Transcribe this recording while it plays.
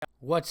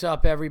What's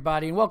up,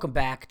 everybody, and welcome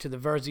back to the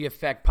Verzi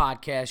Effect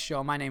Podcast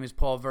Show. My name is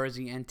Paul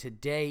Verzi, and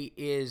today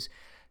is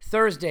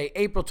Thursday,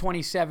 April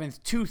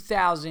 27th,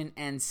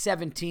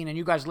 2017, and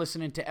you guys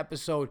listening to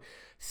episode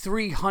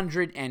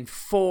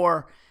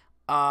 304.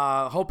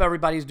 Hope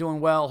everybody's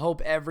doing well.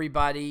 Hope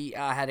everybody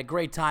had a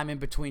great time in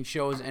between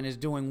shows and is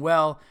doing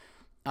well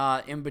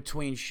in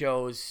between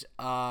shows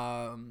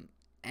and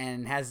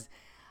has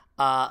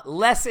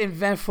less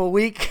eventful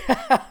week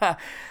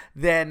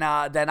than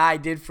I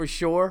did for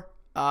sure.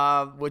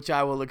 Which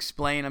I will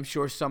explain. I'm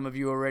sure some of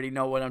you already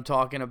know what I'm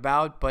talking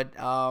about, but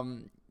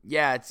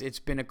yeah, it's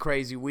been a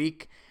crazy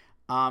week.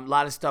 A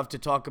lot of stuff to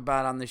talk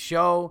about on the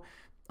show.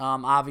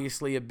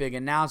 Obviously, a big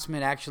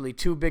announcement. Actually,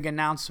 two big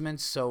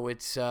announcements, so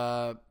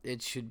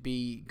it should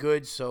be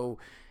good. So,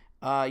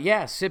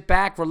 yeah, sit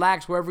back,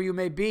 relax, wherever you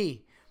may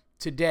be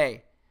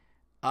today.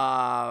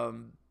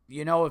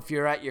 If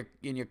you're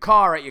in your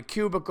car, at your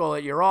cubicle,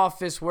 at your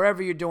office,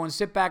 wherever you're doing,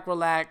 sit back,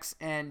 relax,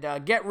 and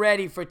get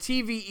ready for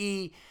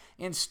TVE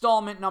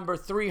installment number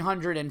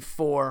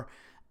 304.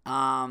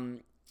 As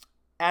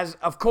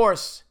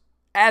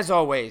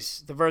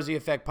always, the Verzi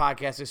Effect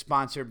Podcast is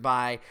sponsored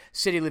by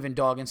City Living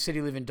Dog and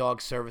City Living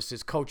Dog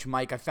Services. Coach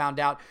Mike, I found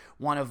out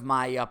one of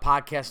my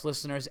podcast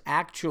listeners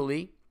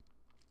actually,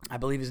 I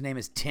believe his name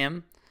is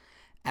Tim,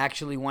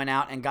 actually went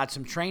out and got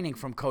some training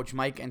from Coach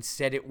Mike and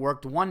said it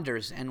worked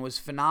wonders and was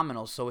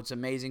phenomenal. So it's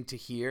amazing to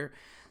hear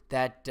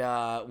that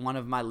one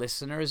of my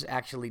listeners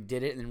actually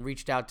did it and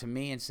reached out to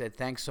me and said,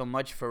 thanks so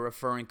much for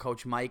referring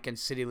Coach Mike and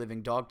City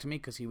Living Dog to me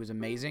because he was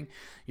amazing.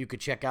 You could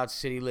check out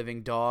City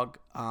Living Dog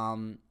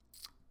at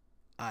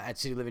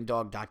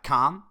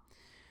citylivingdog.com.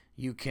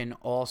 You can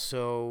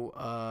also,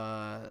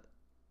 hold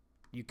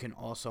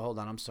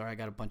on, I'm sorry, I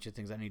got a bunch of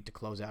things I need to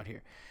close out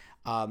here.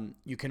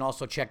 You can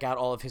also check out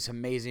all of his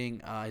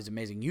amazing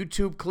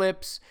YouTube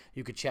clips.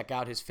 You could check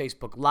out his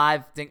Facebook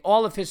Live thing,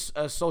 all of his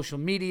social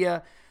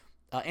media,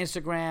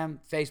 Instagram,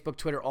 Facebook,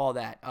 Twitter, all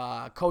that.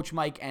 Coach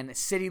Mike and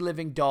City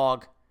Living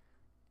Dog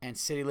and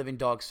City Living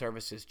Dog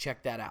Services.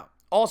 Check that out.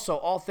 Also,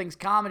 All Things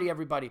Comedy,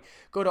 everybody.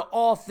 Go to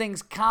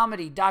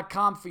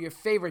allthingscomedy.com for your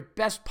favorite,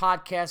 best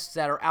podcasts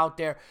that are out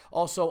there.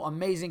 Also,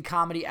 amazing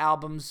comedy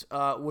albums,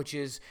 which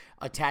is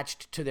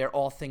attached to their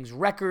All Things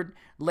record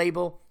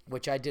label,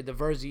 which I did not the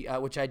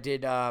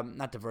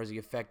Verzi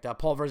Effect,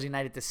 Paul Verzi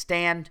Night at the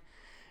Stand.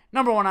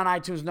 Number 1 on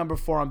iTunes, number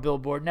 4 on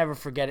Billboard. Never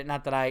forget it.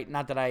 Not that I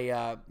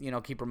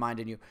keep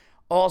reminding you.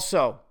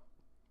 Also,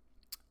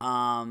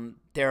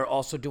 they're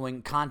also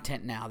doing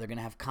content now. They're going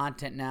to have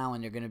content now,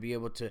 and they're going to be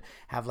able to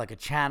have like a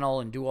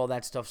channel and do all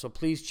that stuff. So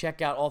please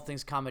check out All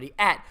Things Comedy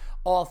at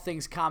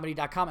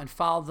allthingscomedy.com and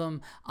follow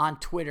them on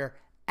Twitter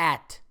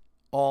at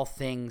All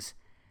Things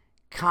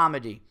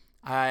Comedy.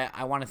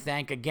 I want to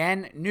thank,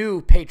 again,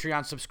 new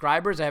Patreon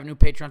subscribers. I have new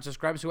Patreon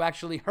subscribers who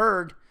actually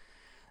heard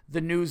the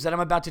news that I'm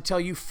about to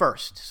tell you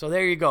first. So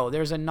there you go.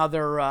 There's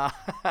another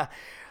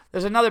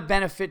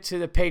benefit to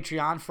the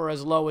Patreon. For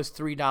as low as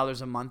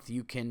 $3 a month,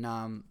 you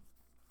can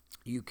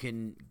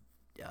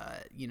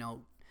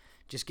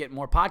just get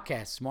more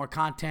podcasts, more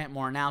content,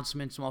 more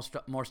announcements,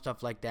 more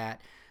stuff like that.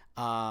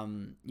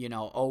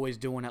 Always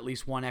doing at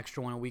least one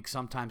extra one a week,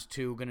 sometimes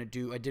two.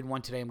 I did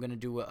one today. I'm going to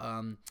do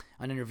an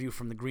interview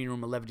from the Green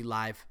Room of Levity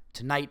Live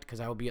tonight because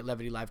I will be at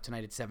Levity Live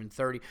tonight at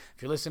 7:30.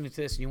 If you're listening to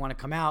this and you want to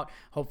come out,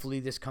 hopefully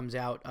this comes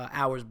out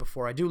hours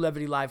before I do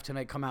Levity Live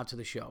tonight. Come out to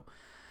the show.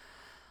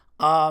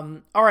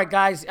 All right,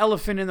 guys,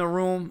 elephant in the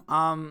room.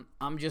 I'm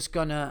just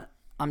gonna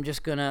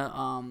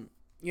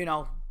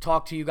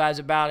talk to you guys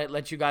about it,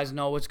 let you guys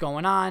know what's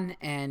going on,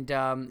 and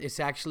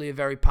it's actually a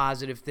very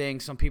positive thing.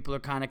 Some people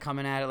are kind of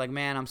coming at it like,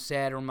 man, I'm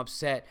sad or I'm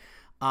upset.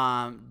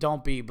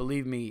 Don't be,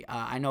 believe me.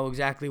 I know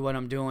exactly what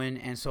I'm doing,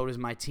 and so does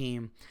my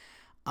team.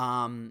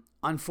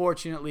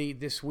 Unfortunately,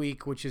 this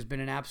week, which has been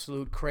an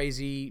absolute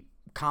crazy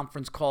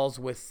conference calls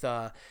with,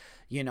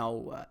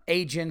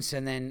 agents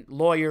and then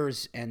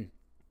lawyers and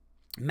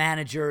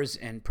managers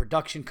and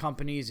production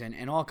companies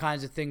and all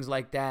kinds of things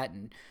like that.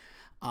 And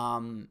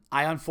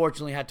I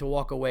unfortunately had to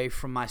walk away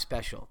from my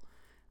special.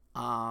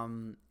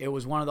 It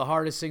was one of the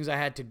hardest things I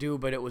had to do,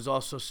 but it was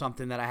also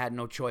something that I had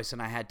no choice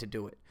and I had to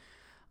do it.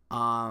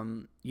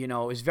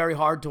 It's very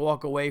hard to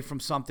walk away from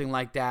something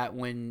like that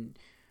when,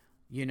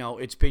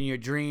 it's been your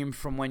dream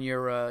from when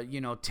you're a,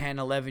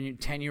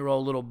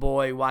 10-year-old little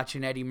boy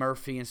watching Eddie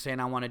Murphy and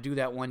saying, I want to do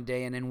that one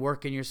day, and then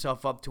working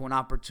yourself up to an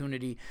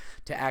opportunity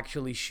to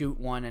actually shoot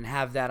one and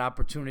have that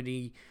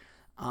opportunity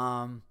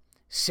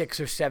 6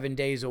 or 7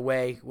 days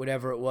away,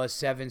 whatever it was,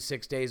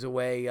 6 days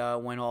away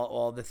when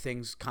all the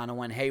things kind of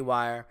went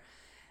haywire.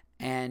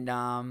 And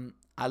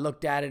I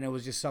looked at it and it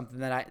was just something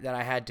that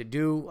I had to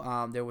do.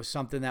 There was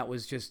something that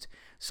was just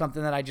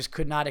something that I just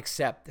could not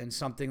accept, and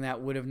something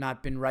that would have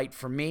not been right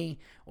for me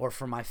or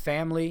for my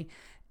family.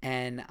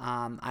 And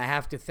I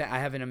have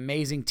an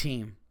amazing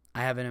team.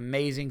 My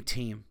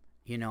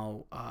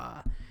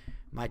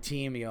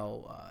team,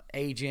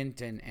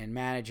 agent and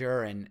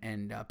manager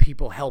and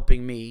people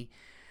helping me.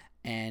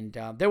 And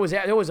there was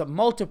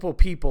multiple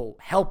people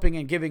helping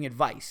and giving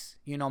advice.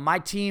 My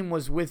team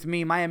was with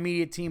me, my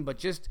immediate team, but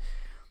just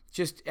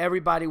just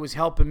everybody was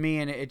helping me,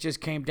 and it just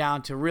came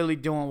down to really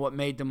doing what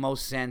made the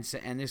most sense,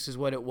 and this is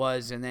what it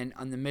was. And then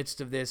in the midst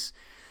of this,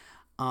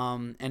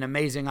 an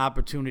amazing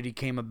opportunity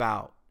came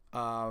about.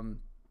 I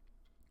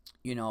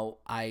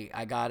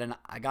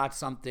got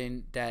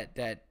something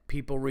that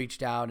people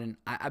reached out, and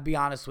I'll be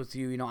honest with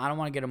you, I don't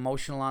want to get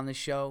emotional on this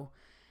show,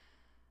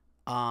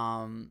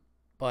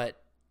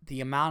 but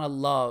the amount of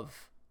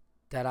love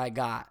that I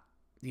got,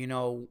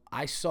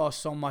 I saw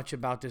so much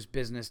about this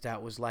business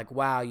that was like,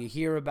 wow, you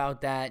hear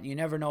about that. You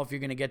never know if you're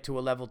going to get to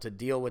a level to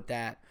deal with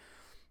that.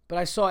 But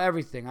I saw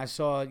everything. I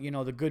saw,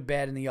 the good,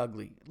 bad, and the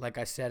ugly, like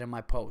I said in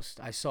my post.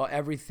 I saw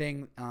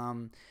everything,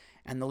 and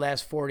the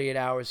last 48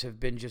 hours have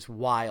been just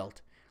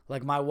wild.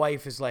 Like, my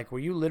wife is like, were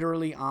you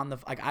literally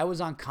I was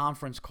on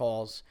conference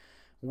calls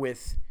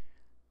with,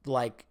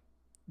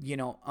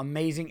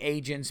 amazing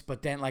agents,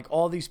 but then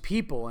all these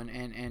people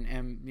and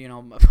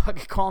I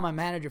could call my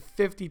manager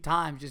 50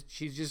 times.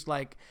 She's just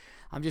like,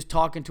 I'm just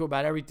talking to her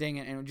about everything,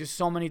 and just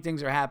so many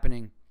things are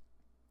happening.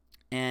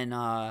 And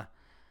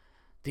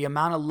the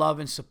amount of love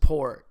and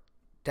support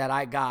that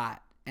I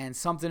got, and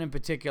something in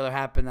particular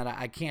happened that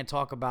I can't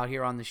talk about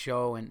here on the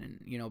show,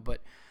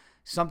 but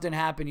something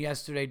happened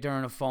yesterday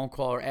during a phone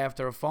call, or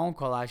after a phone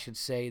call, I should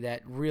say,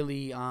 that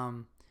really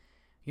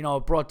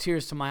it brought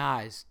tears to my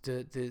eyes.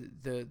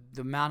 The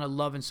amount of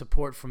love and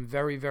support from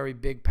very, very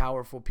big,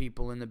 powerful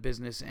people in the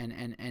business,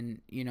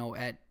 and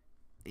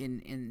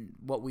in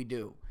what we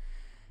do,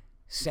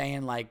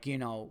 saying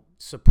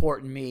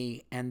supporting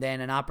me. And then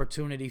an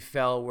opportunity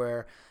fell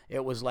where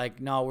it was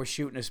like, no, we're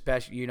shooting a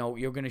special.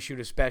 You're going to shoot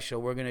a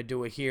special. We're going to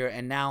do it here.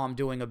 And now I'm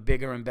doing a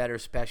bigger and better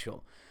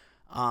special.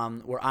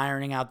 We're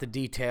ironing out the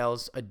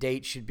details. A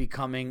date should be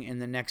coming in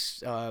the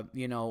next,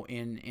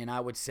 in I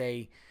would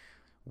say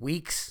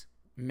weeks,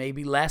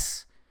 maybe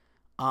less.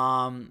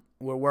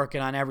 We're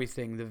working on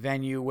everything, the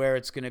venue, where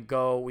it's going to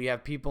go. We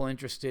have people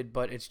interested,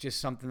 but it's just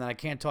something that I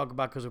can't talk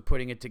about because we're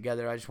putting it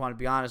together. I just want to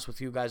be honest with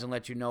you guys and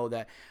let you know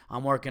that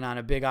I'm working on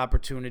a big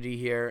opportunity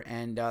here,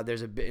 and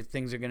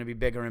things are going to be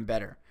bigger and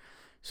better.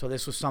 So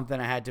this was something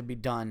that had to be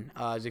done. It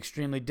was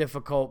extremely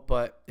difficult,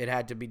 but it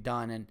had to be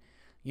done. And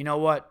you know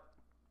what?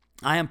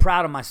 I am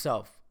proud of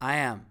myself. I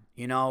am,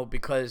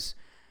 because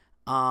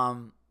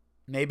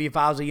maybe if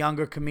I was a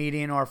younger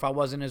comedian, or if I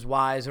wasn't as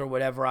wise or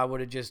whatever, I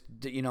would have just,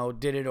 did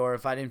it. Or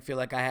if I didn't feel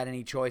like I had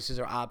any choices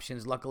or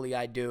options. Luckily,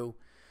 I do.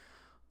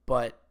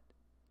 But,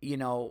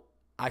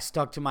 I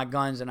stuck to my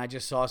guns, and I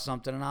just saw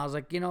something, and I was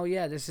like,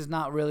 this is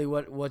not really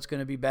what's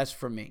going to be best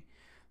for me.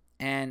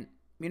 And,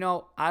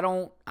 I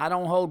don't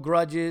hold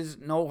grudges,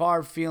 no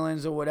hard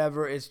feelings or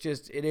whatever. It's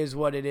just, it is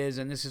what it is,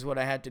 and this is what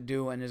I had to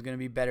do, and there's going to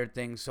be better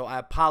things. So I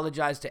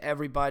apologize to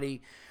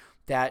everybody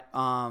that,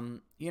 I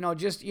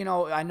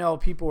know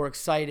people were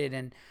excited.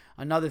 And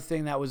another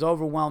thing that was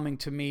overwhelming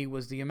to me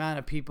was the amount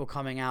of people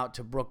coming out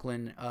to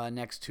Brooklyn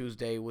next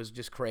Tuesday was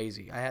just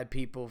crazy. I had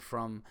people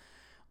from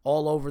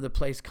all over the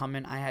place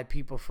coming. I had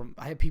people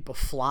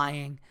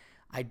flying.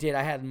 I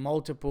had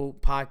multiple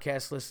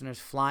podcast listeners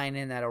flying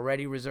in that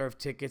already reserved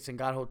tickets and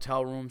got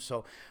hotel rooms.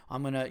 So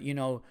I'm going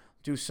to,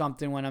 do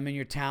something when I'm in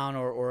your town,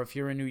 or if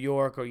you're in New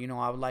York, or,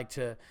 I would like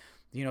to,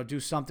 do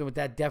something with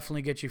that.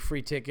 Definitely get you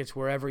free tickets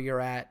wherever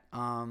you're at.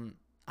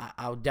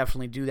 I'll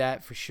definitely do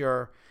that for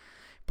sure.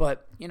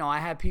 But, I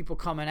had people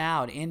coming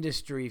out,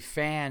 industry,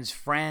 fans,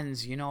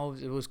 friends, it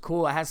was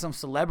cool. I had some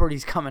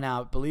celebrities coming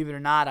out, believe it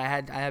or not. I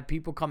had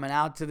people coming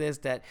out to this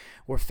that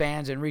were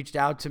fans and reached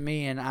out to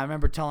me. And I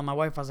remember telling my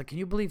wife, I was like, can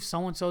you believe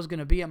so-and-so is going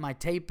to be at my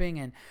taping?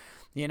 And,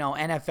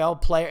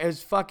 NFL player, it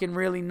was fucking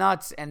really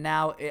nuts. And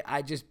now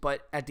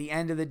but at the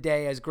end of the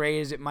day, as great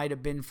as it might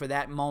have been for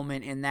that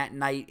moment, in that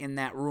night, in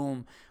that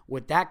room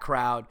with that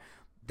crowd,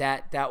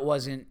 that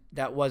wasn't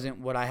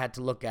what I had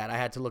to look at. I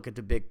had to look at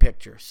the big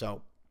picture.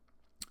 So,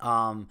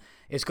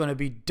 it's going to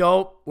be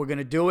dope. We're going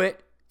to do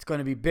it. It's going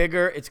to be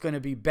bigger. It's going to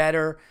be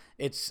better.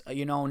 It's,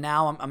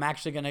 now I'm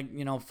actually going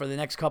to, for the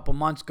next couple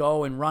months,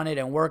 go and run it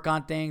and work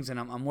on things. And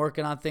I'm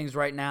working on things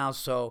right now.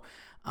 So,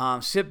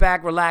 sit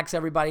back, relax,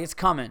 everybody. It's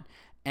coming.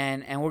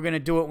 And we're going to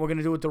do it. We're going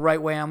to do it the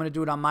right way. I'm going to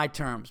do it on my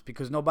terms,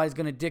 because nobody's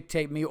going to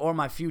dictate me or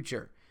my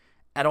future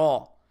at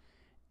all.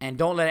 And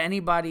don't let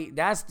anybody,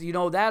 that's the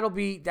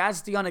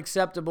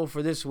unacceptable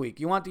for this week.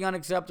 You want the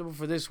unacceptable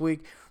for this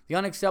week? The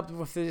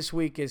unacceptable for this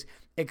week is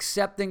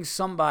accepting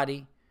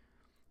somebody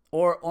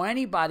or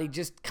anybody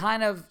just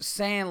kind of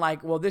saying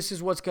like, well, this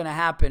is what's going to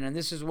happen, and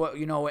this is what,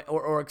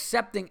 or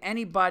accepting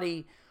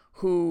anybody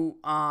who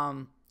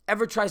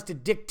ever tries to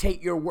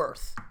dictate your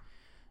worth,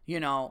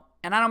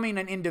 And I don't mean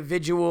an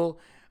individual,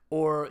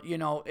 or,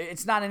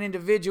 it's not an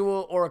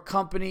individual or a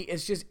company.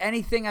 It's just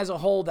anything as a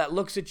whole that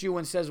looks at you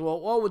and says,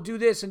 well, we'll do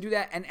this and do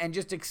that. And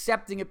just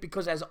accepting it,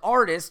 because as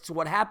artists,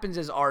 what happens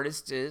as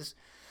artists is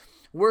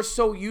we're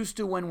so used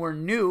to, when we're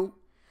new,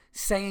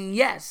 saying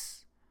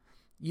yes.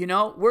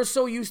 We're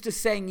so used to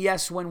saying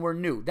yes when we're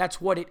new. That's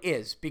what it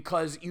is,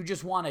 because you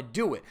just want to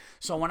do it.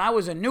 So when I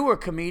was a newer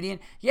comedian,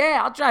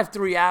 yeah, I'll drive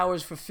 3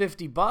 hours for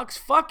 $50.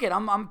 Fuck it.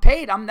 I'm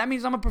paid. That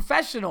means I'm a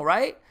professional,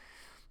 right?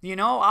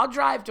 I'll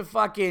drive to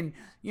fucking,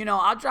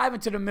 I'll drive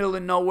into the middle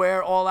of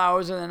nowhere all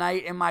hours of the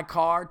night in my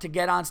car to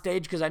get on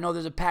stage because I know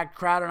there's a packed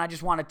crowd and I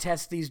just want to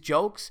test these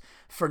jokes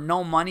for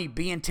no money,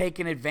 being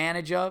taken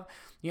advantage of,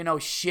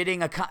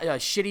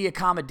 shitty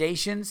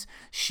accommodations,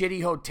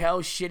 shitty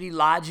hotels, shitty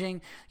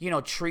lodging,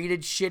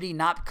 treated shitty,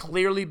 not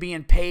clearly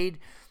being paid,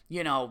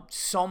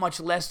 so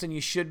much less than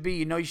you should be.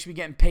 You should be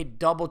getting paid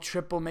double,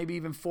 triple, maybe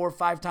even 4 or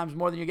 5 times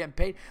more than you're getting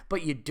paid,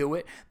 but you do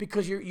it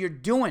because you're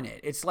doing it.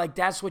 It's like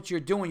that's what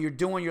you're doing. You're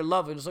doing your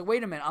love. It's like,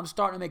 wait a minute, I'm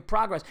starting to make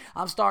progress.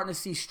 I'm starting to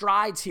see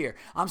strides here.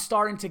 I'm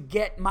starting to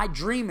get, my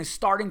dream is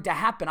starting to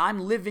happen. I'm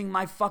living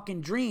my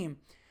fucking dream.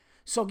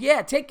 So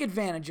yeah, take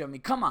advantage of me.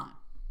 Come on.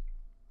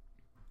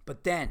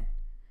 But then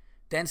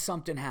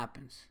something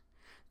happens.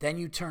 Then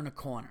you turn a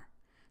corner.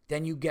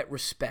 Then you get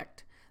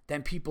respect.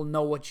 Then people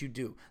know what you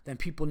do. Then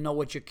people know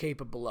what you're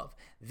capable of.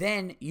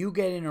 Then you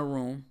get in a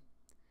room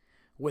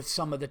with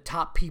some of the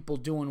top people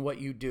doing what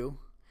you do,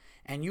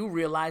 and you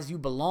realize you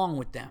belong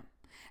with them.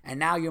 And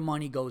now your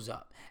money goes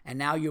up. And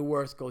now your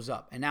worth goes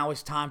up. And now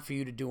it's time for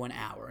you to do an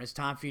hour. It's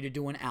time for you to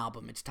do an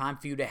album. It's time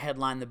for you to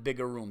headline the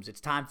bigger rooms. It's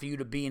time for you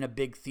to be in a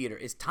big theater.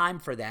 It's time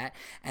for that.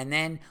 And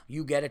then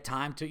you get a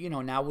time to,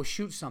 now we'll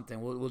shoot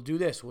something. We'll do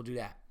this. We'll do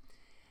that.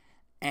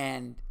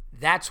 And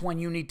that's when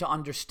you need to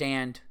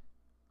understand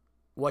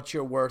what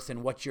you're worth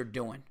and what you're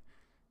doing,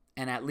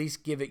 and at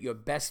least give it your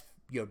best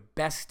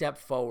step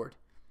forward.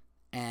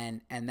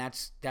 And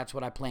that's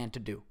what I plan to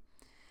do.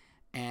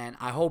 And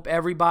I hope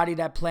everybody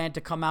that planned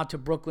to come out to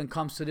Brooklyn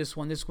comes to this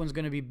one. This one's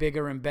going to be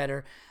bigger and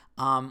better.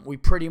 We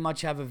pretty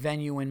much have a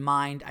venue in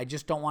mind. I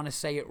just don't want to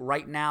say it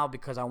right now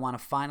because I want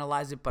to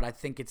finalize it, but I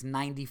think it's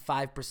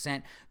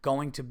 95%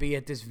 going to be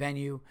at this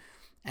venue.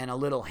 And a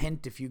little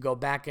hint, if you go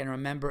back and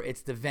remember,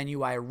 it's the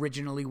venue I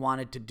originally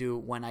wanted to do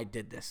when I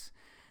did this.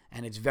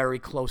 And it's very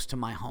close to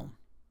my home.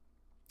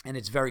 And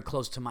it's very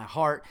close to my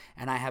heart.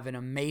 And I have an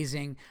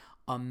amazing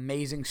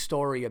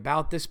story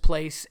about this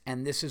place.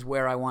 And this is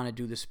where I want to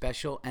do the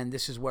special. And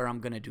this is where I'm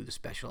going to do the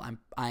special.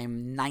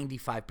 I'm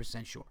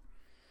 95% sure.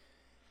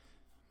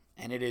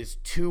 And it is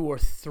 2 or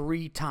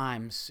 3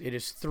 times. It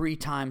is 3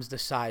 times the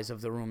size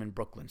of the room in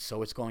Brooklyn.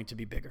 So it's going to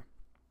be bigger.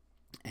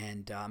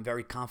 And I'm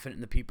very confident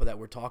in the people that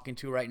we're talking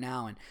to right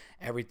now, and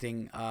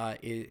everything,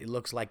 it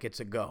looks like it's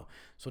a go.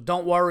 So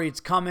don't worry, it's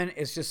coming.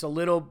 It's just a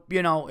little,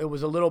 it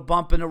was a little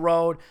bump in the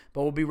road,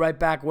 but we'll be right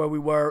back where we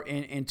were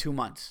in 2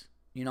 months.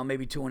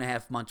 Maybe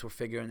 2.5 months, we're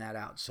figuring that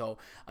out. So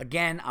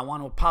again, I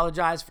want to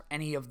apologize for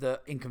any of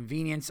the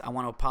inconvenience. I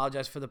want to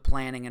apologize for the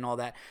planning and all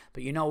that.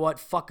 But you know what?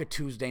 Fuck a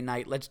Tuesday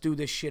night. Let's do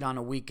this shit on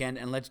a weekend,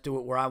 and let's do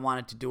it where I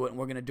wanted to do it, and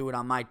we're going to do it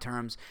on my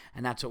terms,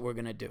 and that's what we're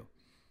going to do.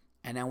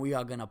 And then we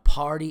are going to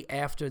party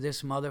after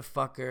this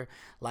motherfucker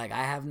like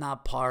I have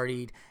not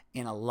partied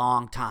in a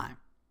long time,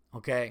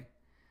 okay?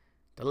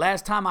 The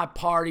last time I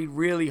partied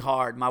really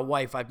hard,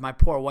 my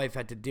poor wife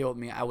had to deal with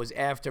me. I was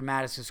after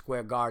Madison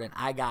Square Garden.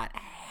 I got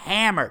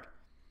hammered.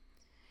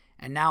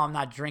 And now I'm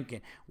not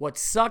drinking. What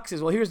sucks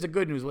is, here's the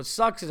good news. What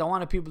sucks is I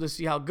wanted people to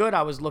see how good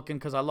I was looking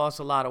because I lost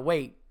a lot of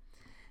weight.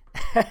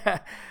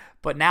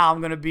 But now I'm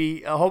going to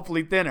be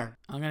hopefully thinner.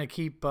 I'm going to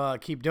keep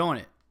doing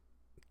it.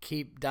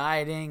 Keep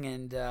dieting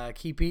and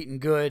keep eating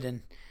good.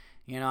 And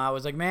I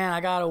was like, man, I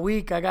got a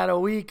week,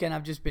 and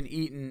I've just been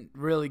eating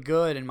really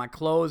good, and my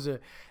clothes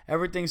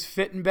everything's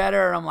fitting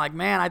better. I'm like,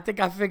 man, I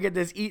think I figured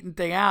this eating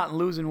thing out and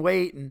losing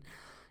weight, and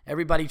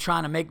everybody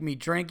trying to make me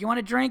drink. You want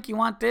to drink? You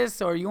want this?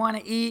 Or you want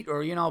to eat?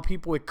 Or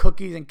people with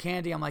cookies and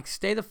candy. I'm like,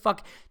 stay the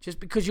fuck, just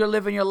because you're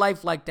living your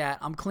life like that.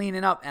 I'm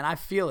cleaning up, and I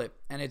feel it,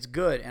 and it's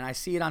good, and I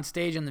see it on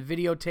stage on the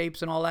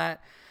videotapes and all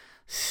that.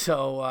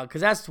 So, because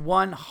that's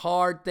one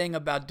hard thing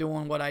about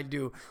doing what I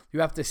do.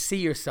 You have to see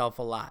yourself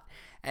a lot.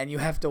 And you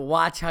have to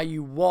watch how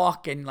you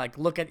walk and,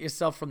 look at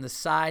yourself from the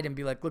side and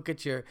be like, look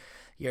at your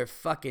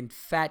fucking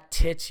fat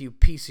tits, you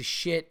piece of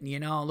shit.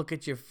 Look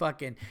at your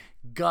fucking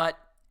gut.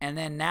 And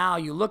then now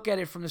you look at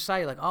it from the side.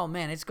 You're like, oh,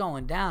 man, it's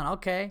going down.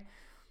 Okay.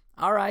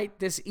 All right.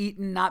 This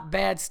eating not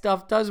bad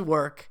stuff does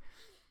work.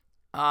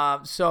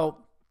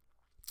 So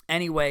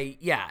anyway,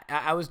 yeah,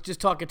 I was just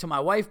talking to my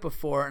wife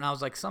before, and I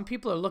was like, some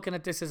people are looking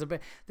at this as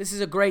this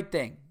is a great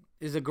thing.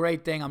 This is a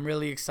great thing. I'm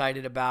really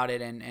excited about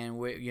it, and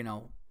we,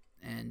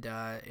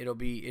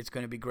 it's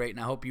going to be great, and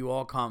I hope you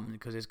all come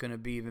because it's going to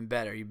be even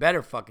better. You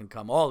better fucking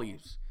come. All of you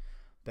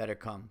better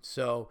come.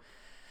 So,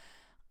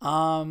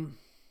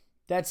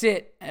 that's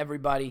it,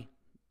 everybody.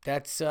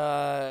 That's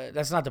not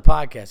the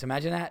podcast.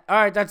 Imagine that. All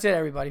right, that's it,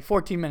 everybody.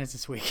 14 minutes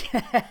this week.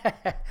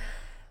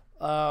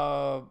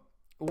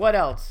 What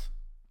else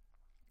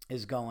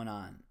is going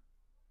on?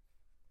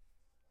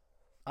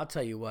 I'll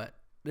tell you what.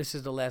 This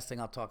is the last thing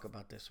I'll talk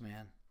about this,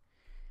 man.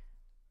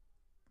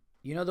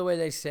 You know the way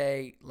they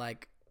say,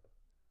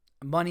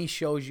 money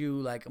shows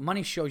you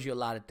a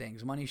lot of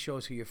things. Money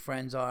shows who your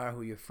friends are,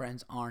 who your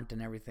friends aren't,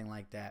 and everything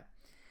like that.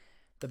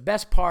 The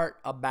best part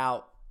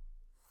about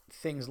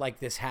things like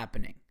this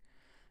happening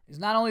is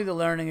not only the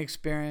learning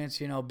experience.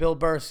 Bill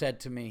Burr said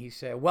to me, he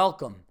said,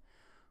 welcome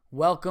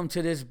welcome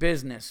to this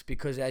business,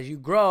 because as you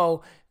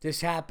grow,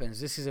 this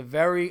happens. This is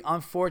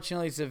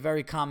unfortunately, it's a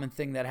very common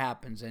thing that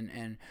happens,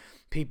 and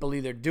people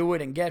either do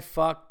it and get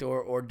fucked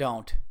or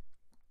don't.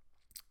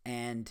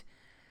 And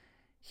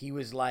he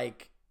was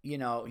like,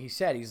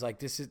 he's like,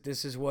 this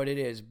is what it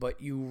is.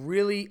 But you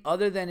really,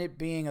 other than it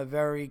being a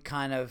very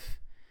kind of,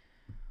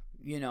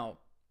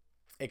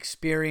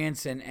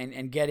 experience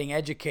and getting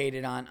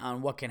educated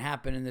on what can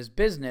happen in this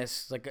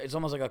business, like it's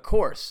almost like a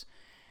course.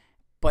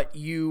 But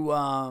you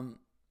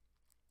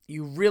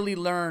really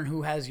learn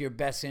who has your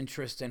best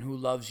interest and who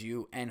loves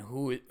you and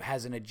who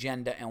has an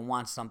agenda and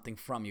wants something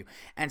from you.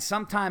 And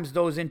sometimes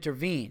those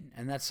intervene,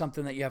 and that's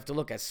something that you have to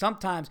look at.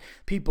 Sometimes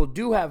people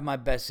do have my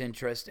best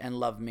interest and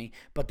love me,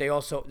 but there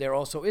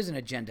also is an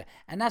agenda,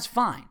 and that's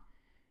fine.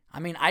 I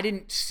mean, I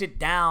didn't sit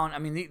down. I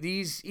mean,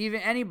 even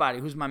anybody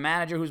who's my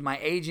manager, who's my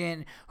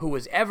agent, who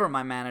was ever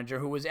my manager,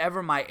 who was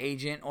ever my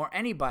agent, or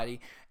anybody,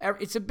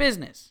 it's a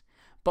business.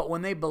 But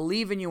when they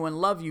believe in you and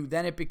love you,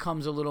 then it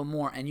becomes a little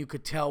more, and you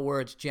could tell where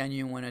it's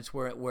genuine when it's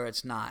where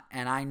it's not.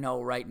 And I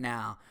know right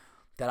now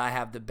that I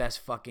have the best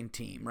fucking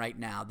team right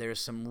now. There's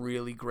some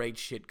really great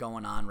shit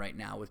going on right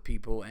now with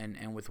people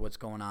and with what's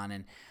going on,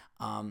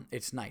 and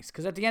it's nice.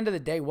 Because at the end of the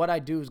day, what I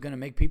do is going to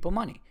make people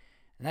money,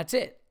 and that's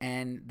it.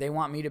 And they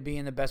want me to be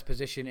in the best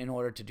position in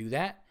order to do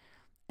that.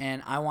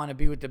 And I want to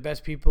be with the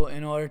best people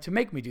in order to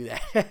make me do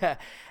that.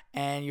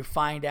 And you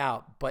find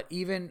out. But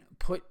even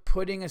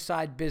putting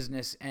aside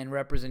business and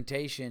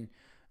representation,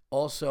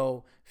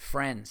 also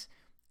friends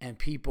and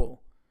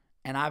people.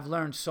 And I've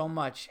learned so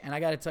much. And I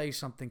got to tell you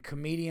something.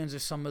 Comedians are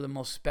some of the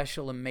most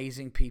special,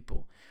 amazing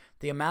people.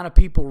 The amount of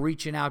people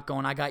reaching out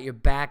going, I got your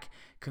back.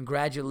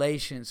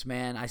 Congratulations,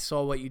 man. I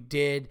saw what you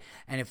did.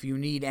 And if you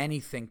need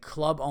anything,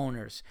 club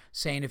owners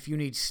saying if you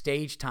need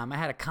stage time. I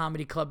had a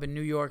comedy club in New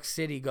York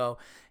City go,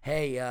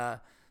 hey, I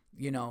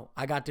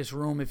got this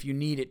room if you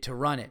need it to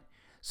run it.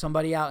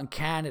 Somebody out in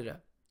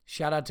Canada,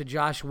 shout out to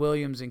Josh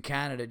Williams in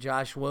Canada.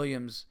 Josh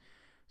Williams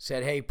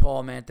said, hey,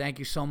 Paul, man, thank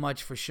you so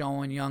much for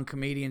showing young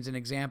comedians an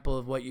example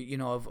of what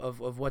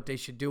of what they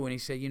should do. And he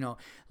said,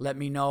 let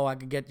me know. I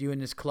can get you in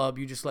this club.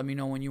 You just let me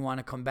know when you want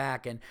to come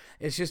back. And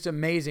it's just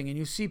amazing. And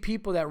you see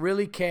people that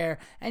really care,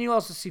 and you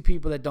also see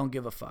people that don't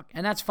give a fuck.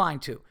 And that's fine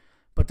too.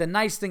 But the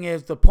nice thing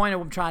is, the point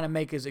I'm trying to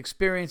make is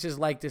experiences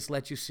like this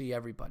let you see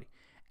everybody.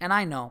 And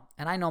I know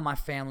my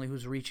family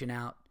who's reaching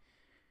out.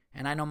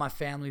 And I know my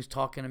family's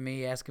talking to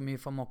me, asking me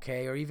if I'm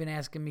okay, or even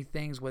asking me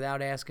things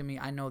without asking me.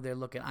 I know they're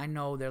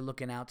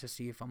looking out to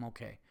see if I'm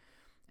okay.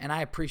 And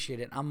I appreciate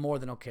it. I'm more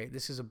than okay.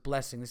 This is a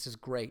blessing. This is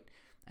great.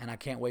 And I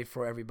can't wait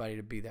for everybody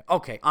to be there.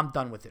 Okay, I'm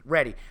done with it.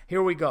 Ready.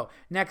 Here we go.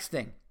 Next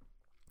thing.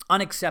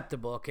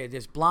 Unacceptable. Okay,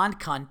 this blonde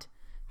cunt.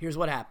 Here's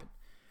what happened.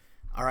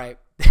 All right.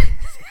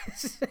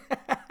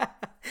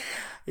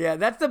 Yeah,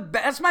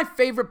 that's my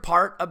favorite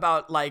part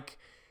about like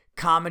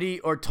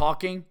comedy or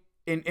talking.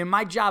 In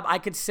my job, I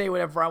could say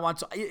whatever I want.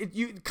 So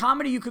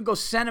comedy, you could go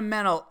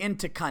sentimental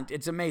into cunt.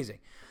 It's amazing.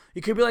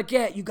 You could be like,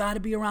 yeah, you got to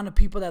be around the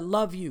people that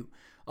love you,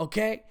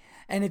 okay?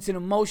 And it's an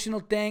emotional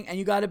thing, and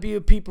you got to be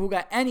with people who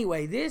got...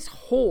 Anyway, this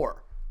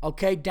whore,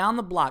 okay, down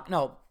the block.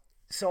 No,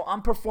 so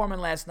I'm performing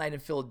last night in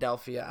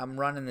Philadelphia. I'm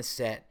running the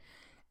set,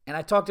 and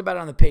I talked about it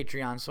on the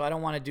Patreon, so I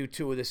don't want to do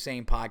two of the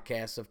same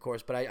podcasts, of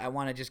course, but I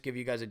want to just give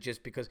you guys a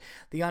gist, because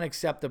the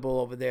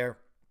unacceptable over there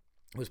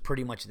was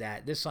pretty much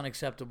that. This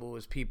unacceptable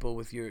was people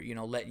with your,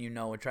 letting you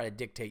know and try to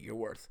dictate your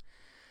worth.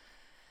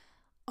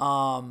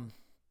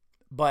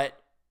 But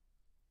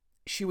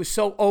she was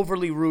so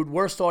overly rude.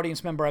 Worst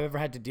audience member I've ever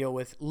had to deal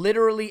with.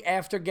 Literally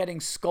after getting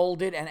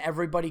scolded and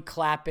everybody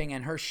clapping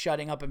and her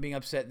shutting up and being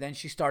upset, then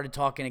she started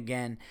talking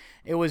again.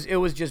 It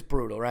was just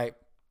brutal, right?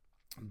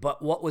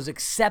 But what was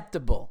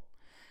acceptable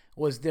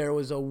was there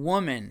was a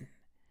woman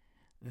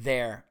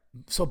there.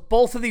 So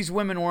both of these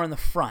women were in the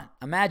front.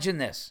 Imagine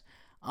this.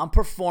 I'm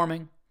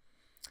performing.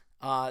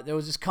 There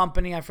was this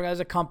company. I forgot there was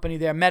a company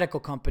there, a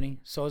medical company.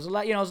 So it was a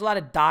lot. It was a lot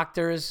of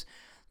doctors.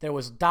 There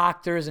was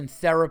doctors and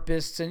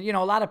therapists, and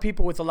a lot of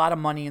people with a lot of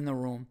money in the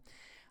room.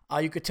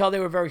 You could tell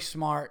they were very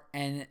smart,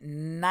 and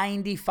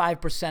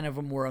 95% of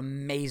them were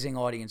amazing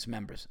audience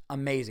members.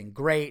 Amazing,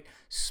 great,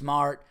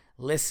 smart,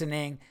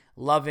 listening,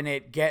 loving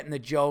it, getting the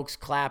jokes,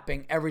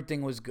 clapping.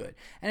 Everything was good.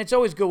 And it's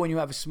always good when you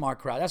have a smart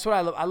crowd. That's what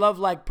I love. I love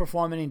like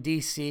performing in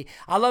DC.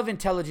 I love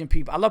intelligent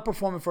people. I love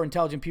performing for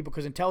intelligent people,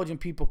 because intelligent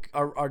people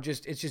are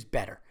just, it's just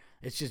better.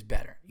 It's just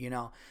better,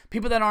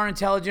 People that aren't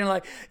intelligent are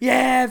like,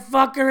 yeah,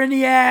 fuck her in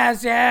the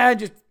ass, yeah,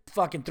 just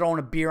fucking throwing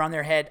a beer on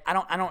their head. I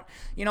don't,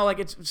 like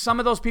it's, some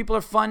of those people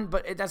are fun,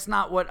 but that's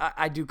not what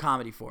I do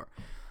comedy for.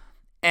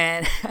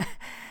 And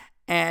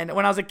and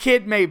when I was a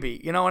kid, maybe,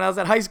 when I was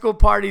at high school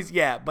parties,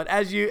 yeah. But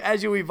as you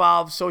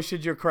evolve, so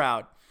should your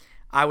crowd,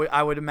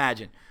 I would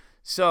imagine.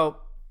 So,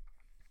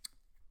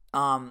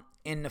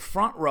 in the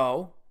front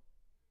row,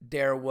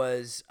 there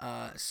was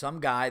some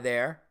guy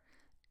there,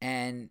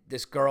 and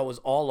this girl was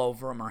all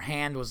over him. Her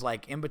hand was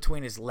like in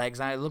between his legs.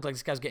 And it looked like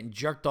this guy's getting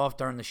jerked off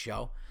during the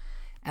show.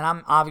 And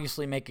I'm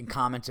obviously making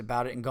comments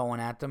about it and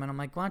going at them. And I'm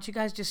like, why don't you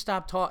guys just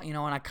stop talking?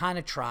 And I kind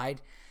of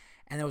tried.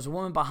 And there was a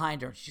woman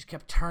behind her, and she just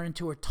kept turning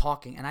to her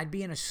talking. And I'd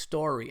be in a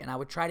story, and I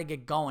would try to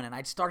get going, and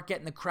I'd start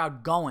getting the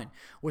crowd going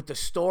with the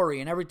story,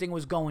 and everything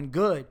was going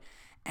good.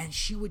 And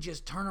she would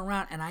just turn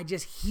around, and I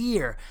just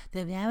hear,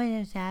 like,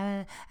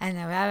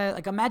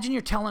 imagine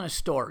you're telling a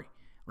story,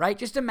 right?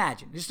 Just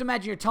imagine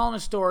you're telling a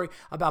story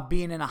about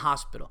being in a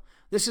hospital.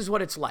 This is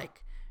what it's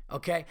like.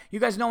 Okay, you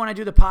guys know when I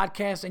do the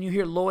podcast and you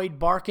hear Lloyd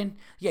barking?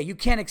 Yeah, I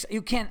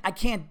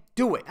can't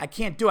do it. I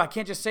can't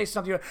just say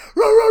something like,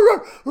 rah, rah, rah,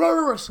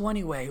 rah, rah. So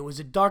anyway, it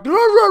was a dark, rah,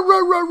 rah, rah,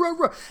 rah, rah,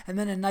 rah, and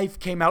then a knife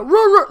came out,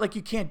 rah, rah, like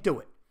you can't do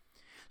it.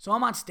 So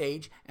I'm on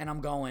stage and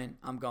I'm telling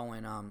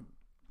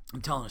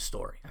a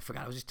story. I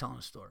forgot, I was just telling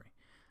a story.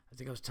 I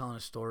think I was telling a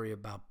story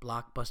about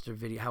Blockbuster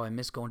Video, how I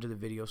miss going to the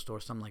video store,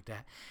 something like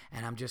that.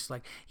 And I'm just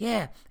like,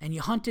 yeah, and you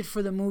hunted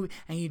for the movie,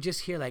 and you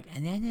just hear like,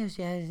 and then there's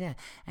that,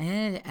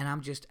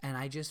 and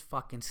I just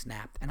fucking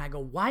snapped. And I go,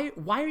 why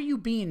are you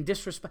being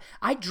disrespectful?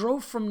 I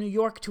drove from New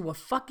York to a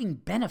fucking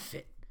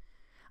benefit.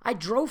 I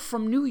drove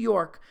from New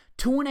York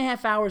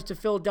 2.5 hours to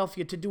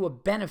Philadelphia to do a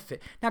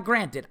benefit. Now,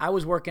 granted, I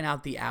was working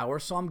out the hour,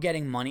 so I'm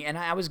getting money, and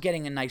I was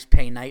getting a nice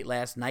pay night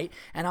last night.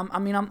 And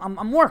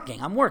I'm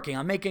working.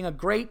 I'm making a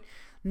great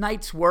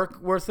night's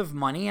work worth of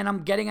money, and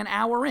I'm getting an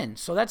hour in.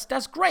 So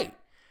that's great.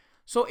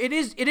 So it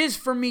is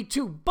for me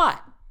too.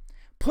 But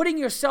putting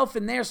yourself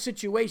in their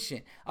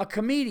situation, a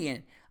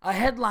comedian, a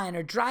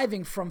headliner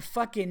driving from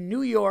fucking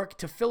New York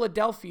to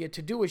Philadelphia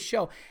to do a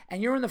show,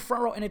 and you're in the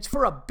front row, and it's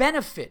for a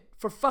benefit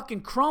for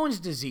fucking Crohn's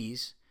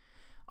disease.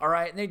 All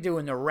right, and they're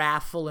doing the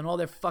raffle and all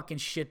their fucking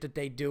shit that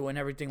they do and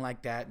everything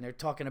like that, and they're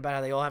talking about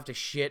how they all have to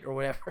shit or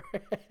whatever.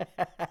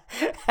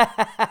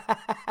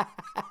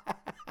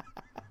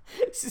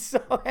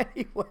 So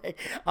anyway,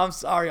 I'm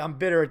sorry. I'm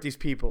bitter at these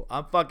people.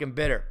 I'm fucking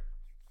bitter.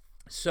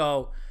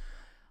 So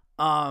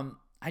I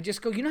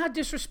just go, you know how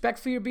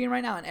disrespectful you're being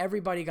right now? And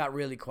everybody got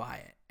really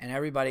quiet. And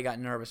everybody got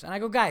nervous. And I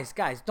go, guys,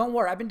 don't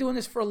worry. I've been doing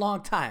this for a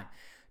long time.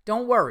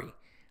 Don't worry.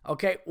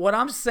 Okay? What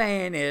I'm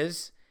saying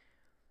is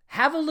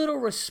have a little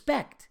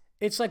respect.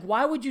 It's like,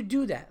 why would you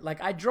do that?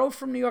 Like, I drove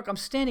from New York. I'm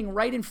standing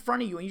right in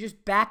front of you, and your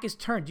just back is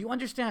turned. Do you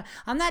understand?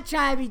 I'm not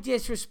trying to be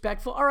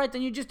disrespectful. All right,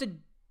 then you're just a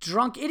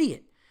drunk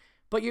idiot.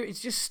 But it's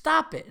just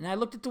stop it. And I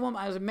looked at the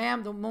woman. I was like,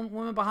 ma'am, the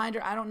woman behind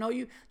her, I don't know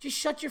you. Just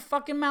shut your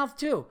fucking mouth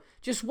too.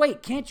 Just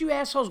wait. Can't you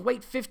assholes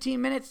wait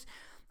 15 minutes?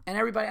 And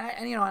everybody,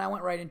 and I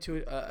went right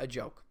into a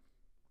joke.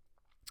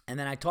 And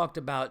then I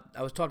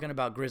was talking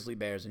about grizzly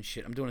bears and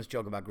shit. I'm doing this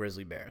joke about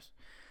grizzly bears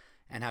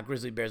and how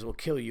grizzly bears will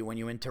kill you when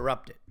you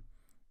interrupt it.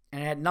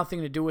 And it had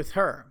nothing to do with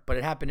her, but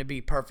it happened to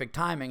be perfect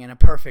timing and a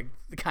perfect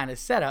kind of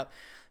setup.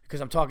 Because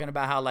I'm talking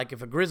about how, like,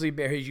 if a grizzly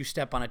bear hears you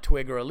step on a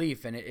twig or a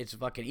leaf and it's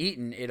fucking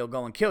eaten, it'll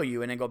go and kill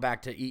you and then go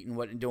back to eating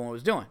and doing what it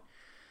was doing.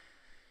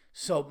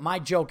 So my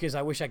joke is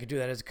I wish I could do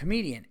that as a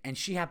comedian. And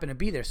she happened to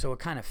be there, so it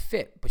kind of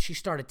fit. But she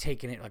started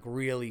taking it, like,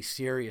 really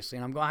seriously.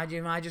 And I'm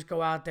going, I just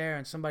go out there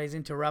and somebody's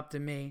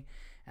interrupting me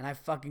and I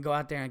fucking go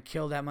out there and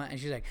kill that much. And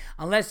she's like,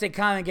 unless they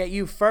come and get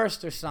you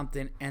first or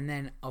something. And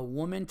then a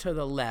woman to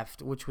the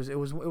left, which was,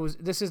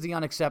 this is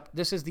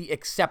the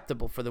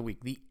acceptable for the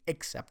week, the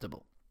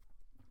acceptable.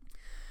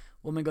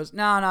 Woman goes,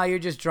 no, you're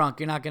just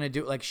drunk. You're not going to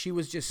do it. Like, she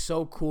was just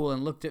so cool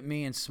and looked at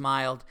me and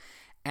smiled.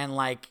 And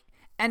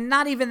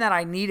not even that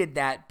I needed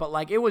that, but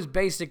like, it was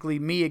basically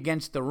me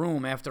against the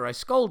room after I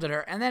scolded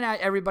her. And then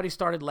everybody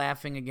started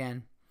laughing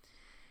again.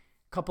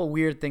 A couple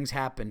weird things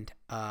happened.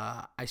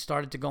 I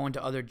started to go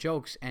into other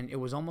jokes, and it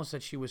was almost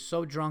that she was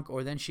so drunk,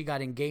 or then she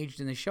got engaged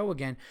in the show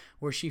again,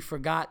 where she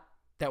forgot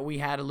that we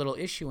had a little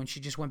issue, and she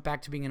just went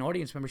back to being an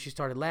audience member. She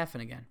started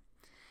laughing again.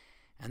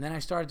 And then I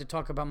started to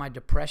talk about my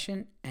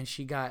depression, and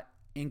she got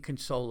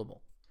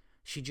inconsolable.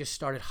 She just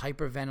started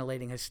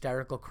hyperventilating,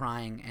 hysterical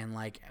crying, and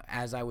like,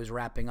 as I was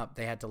wrapping up,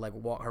 they had to like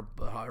walk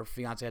her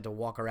fiance had to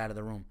walk her out of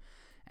the room.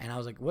 And I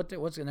was like, what's,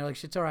 and they're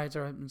like, it's all right.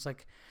 And it's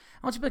like,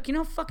 I want to be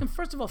like, fucking,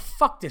 first of all,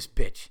 fuck this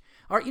bitch.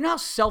 All right, you know how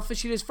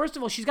selfish it is? First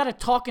of all, she's got to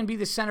talk and be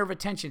the center of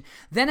attention.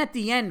 Then at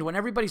the end, when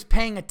everybody's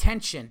paying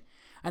attention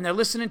and they're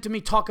listening to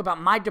me talk about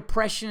my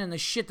depression and the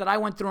shit that I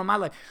went through in my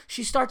life,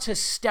 she starts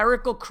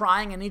hysterical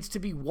crying and needs to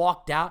be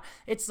walked out.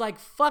 It's like,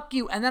 fuck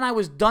you. And then I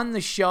was done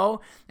the show,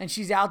 and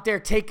she's out there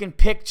taking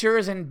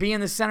pictures and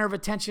being the center of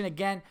attention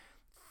again.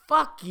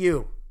 Fuck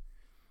you.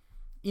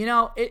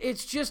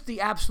 It's just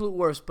the absolute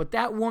worst. But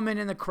that woman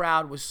in the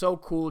crowd was so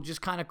cool,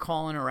 just kind of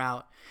calling her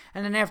out.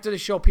 And then after the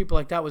show, people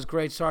like, that was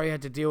great. Sorry you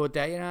had to deal with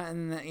that.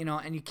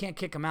 And you can't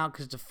kick them out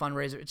because it's a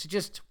fundraiser.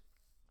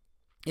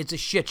 It's a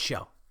shit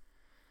show.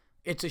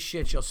 It's a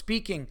shit show.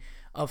 Speaking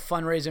of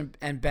fundraising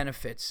and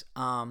benefits,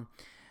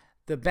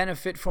 the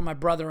benefit for my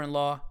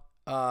brother-in-law,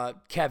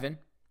 Kevin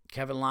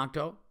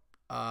Longto,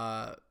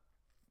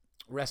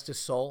 rest his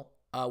soul.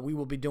 We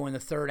will be doing the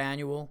 3rd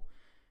annual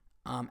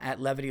at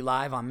Levity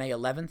Live on May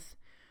 11th.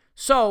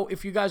 So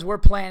if you guys were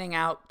planning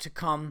out to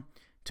come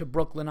to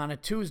Brooklyn on a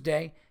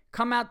Tuesday,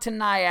 come out to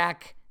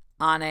Nyack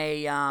on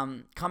a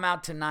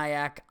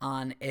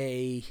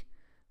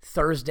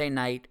Thursday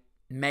night,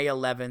 May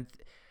 11th.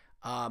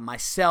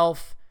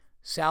 Myself,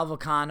 Sal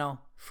Vulcano,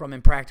 from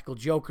Impractical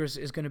Jokers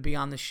is going to be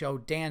on the show.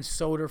 Dan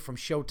Soder from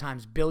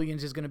Showtime's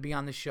Billions is going to be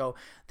on the show.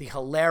 The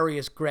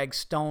hilarious Greg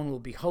Stone will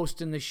be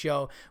hosting the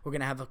show. We're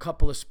going to have a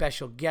couple of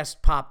special guests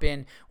pop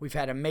in. We've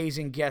had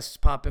amazing guests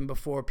pop in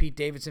before. Pete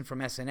Davidson from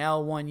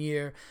SNL one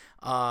year.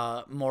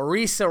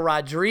 Mauricio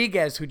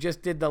Rodriguez, who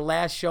just did the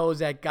last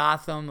shows at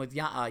Gotham with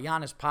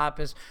Giannis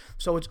Pappas.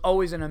 So it's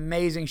always an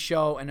amazing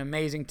show, an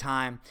amazing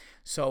time.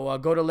 So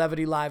go to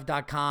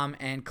levitylive.com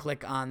and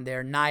click on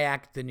their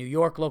Nyack, the New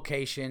York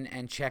location,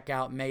 and check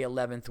out May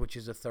 11th, which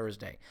is a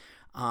Thursday.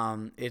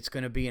 It's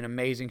going to be an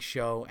amazing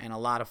show and a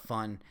lot of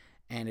fun,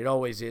 and it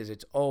always is.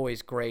 It's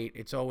always great.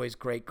 It's always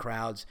great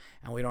crowds,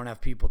 and we don't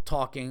have people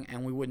talking,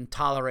 and we wouldn't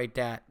tolerate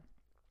that.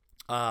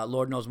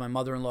 Lord knows my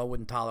mother-in-law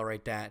wouldn't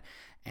tolerate that.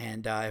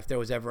 And if there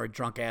was ever a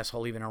drunk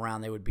asshole even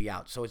around, they would be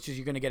out. So it's just,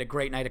 you're going to get a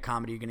great night of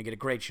comedy. You're going to get a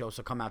great show,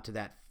 so come out to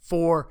that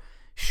for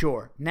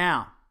sure.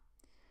 Now,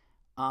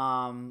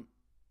 I'm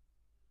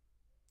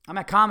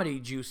at Comedy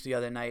Juice the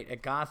other night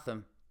at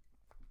Gotham,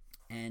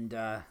 and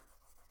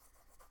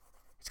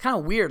it's kind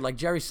of weird. Like,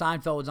 Jerry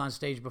Seinfeld was on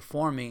stage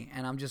before me,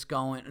 and I'm just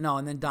going, no,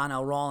 and then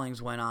Donnell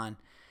Rawlings went on,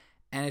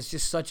 and it's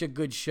just such a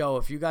good show.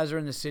 If you guys are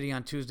in the city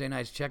on Tuesday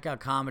nights, check out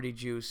Comedy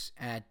Juice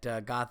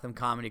at Gotham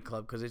Comedy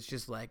Club, because it's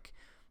just like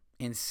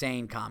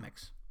insane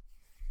comics.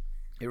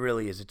 It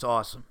really is. It's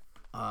awesome.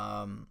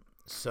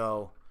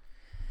 So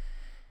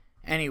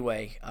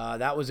anyway,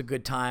 that was a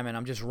good time, and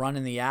I'm just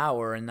running the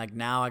hour, and like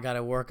now I got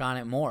to work on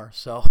it more.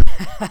 So,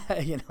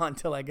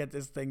 until I get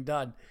this thing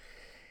done.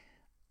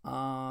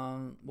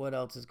 What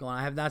else is going on?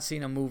 I have not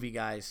seen a movie,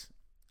 guys.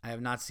 I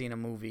have not seen a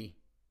movie.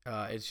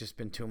 It's just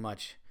been too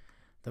much.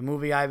 The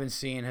movie I've been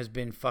seeing has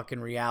been fucking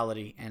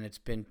reality, and it's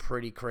been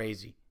pretty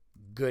crazy.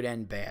 Good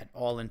and bad,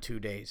 all in 2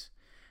 days.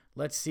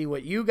 Let's see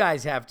what you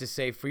guys have to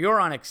say for your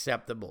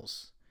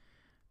unacceptables.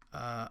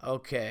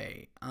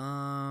 Okay.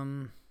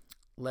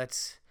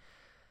 Let's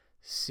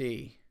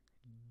see.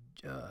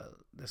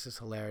 This is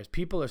hilarious.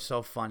 People are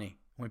so funny.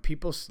 When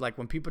people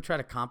try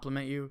to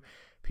compliment you,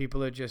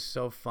 people are just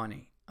so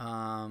funny.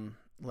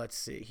 Let's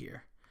see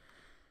here.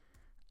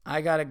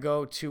 I got to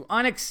go to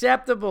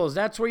Unacceptables.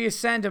 That's where you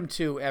send them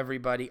to,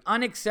 everybody.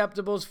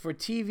 Unacceptables for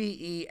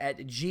TVE at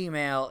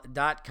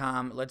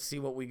gmail.com. Let's see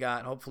what we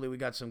got. Hopefully we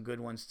got some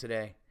good ones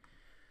today.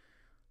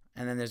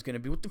 And then there's going to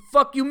be, what the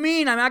fuck you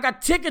mean? I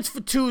got tickets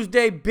for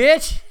Tuesday,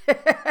 bitch.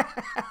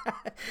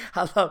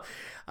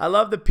 I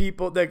love the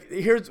people.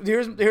 Here's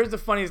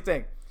the funniest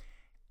thing.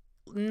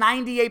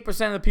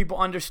 98% of the people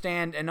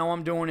understand and know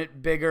I'm doing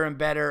it bigger and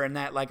better, and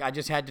that, like, I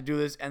just had to do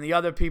this. And the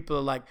other people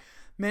are like,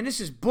 man,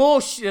 this is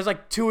bullshit. There's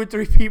like 2 or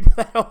 3 people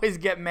that always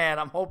get mad.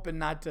 I'm hoping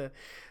not to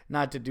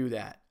do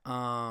that.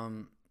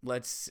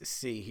 Let's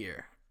see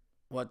here.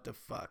 What the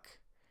fuck?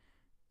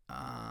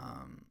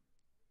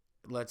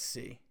 Let's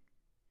see.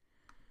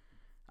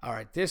 All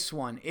right, this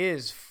one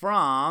is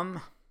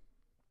from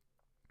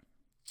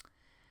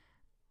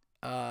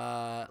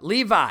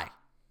Levi.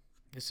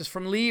 This is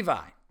from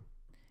Levi.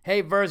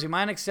 Hey, Verzi,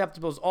 my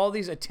unacceptables, all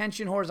these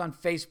attention whores on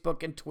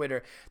Facebook and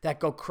Twitter that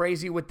go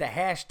crazy with the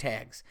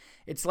hashtags.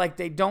 It's like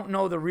they don't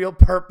know the real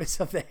purpose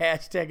of the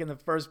hashtag in the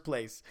first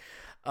place.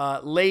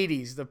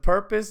 Ladies, the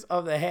purpose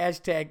of the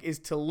hashtag is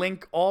to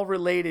link all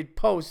related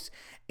posts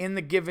in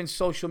the given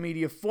social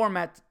media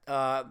format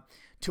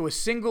to a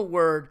single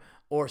word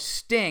or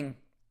sting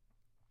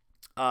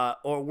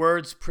or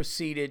words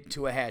preceded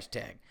to a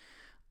hashtag.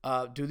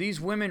 Do these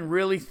women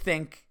really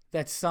think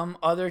that some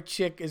other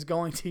chick is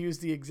going to use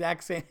the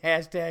exact same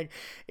hashtag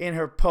in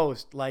her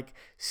post? Like,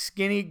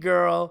 skinny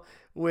girl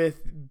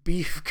with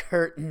beef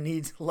curtain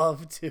needs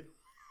love too.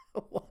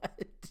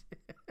 What?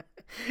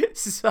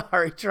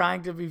 Sorry,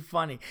 trying to be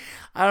funny.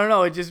 I don't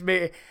know. It just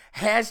made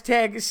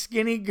hashtag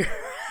skinny girl.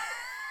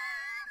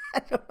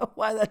 I don't know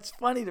why that's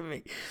funny to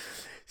me.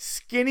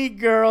 Skinny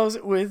girls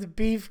with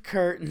beef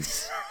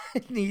curtains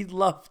need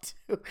love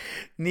too.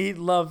 Need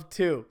love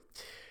too.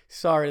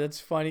 Sorry, that's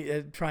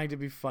funny. Trying to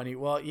be funny.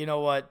 Well, you know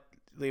what,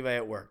 Levi,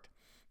 it worked.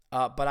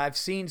 But I've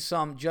seen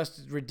some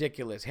just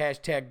ridiculous.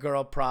 Hashtag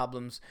girl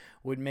problems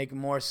would make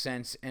more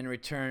sense and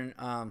return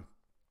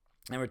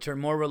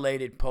more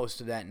related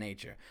posts of that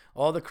nature.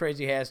 All the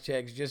crazy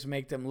hashtags just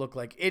make them look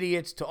like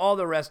idiots to all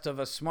the rest of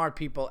us smart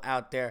people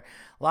out there.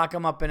 Lock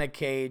them up in a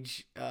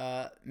cage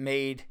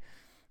made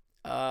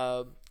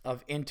of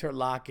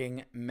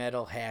interlocking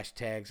metal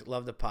hashtags.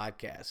 Love the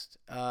podcast.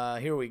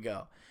 Here we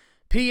go.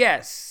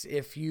 P.S.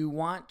 If you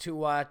want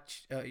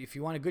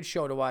a good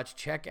show to watch,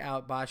 check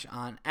out Bosch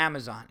on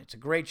Amazon. It's a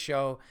great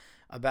show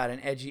about an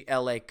edgy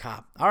LA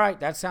cop. All right,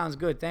 that sounds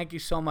good. Thank you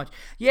so much.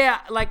 Yeah,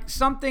 like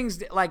some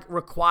things like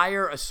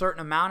require a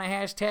certain amount of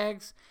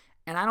hashtags,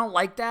 and I don't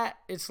like that.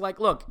 It's like,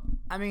 look,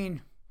 I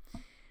mean,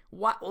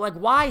 why?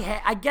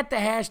 I get the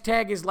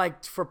hashtag is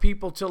like for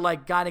people to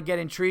like gotta get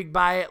intrigued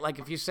by it. Like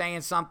if you're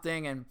saying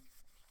something and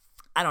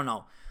I don't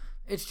know.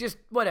 It's just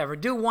whatever.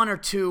 Do 1 or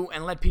 2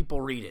 and let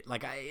people read it.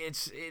 Like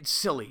it's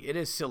silly. It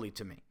is silly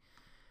to me.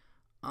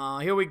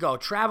 Here we go.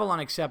 Travel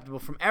unacceptable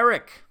from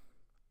Eric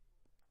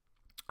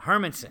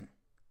Hermanson.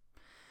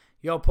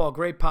 Yo, Paul,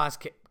 great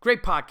podcast.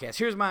 Great podcast.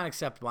 Here's my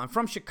unacceptable. I'm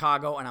from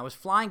Chicago, and I was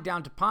flying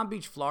down to Palm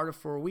Beach, Florida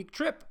for a week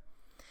trip.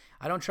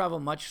 I don't travel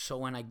much, so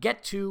when I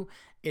get to,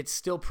 it's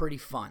still pretty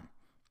fun.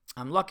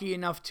 I'm lucky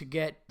enough to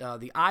get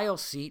the aisle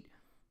seat,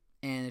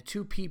 and the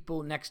two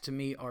people next to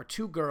me are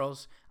two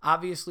girls,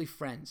 obviously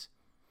friends.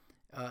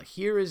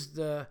 Here is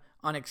the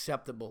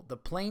unacceptable. The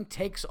plane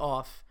takes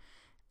off,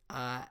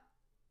 and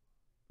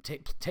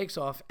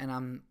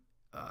I'm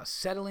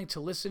settling to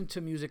listen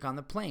to music on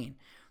the plane.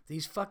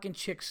 These fucking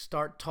chicks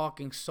start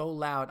talking so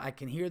loud I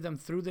can hear them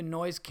through the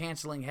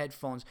noise-canceling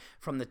headphones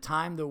from the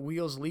time the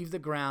wheels leave the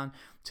ground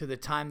to the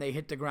time they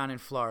hit the ground in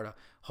Florida.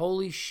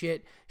 Holy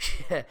shit.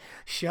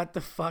 Shut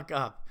the fuck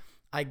up.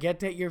 I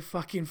get that you're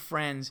fucking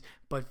friends,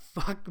 but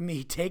fuck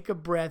me. Take a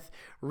breath,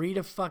 read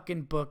a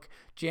fucking book,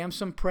 jam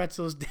some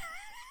pretzels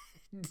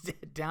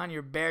down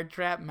your bear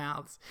trap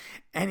mouths,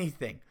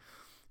 anything.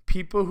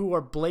 People who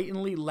are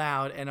blatantly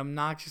loud and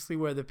obnoxious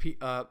where the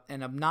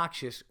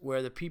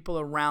people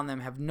around them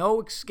have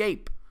no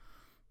escape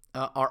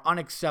are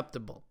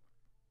unacceptable.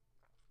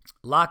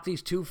 Lock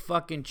these two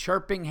fucking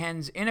chirping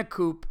hens in a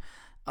coop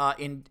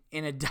in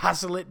a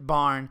desolate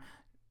barn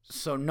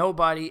so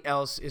nobody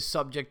else is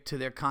subject to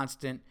their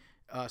constant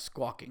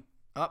squawking.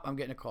 I'm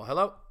getting a call.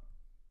 Hello?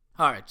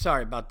 All right,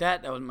 sorry about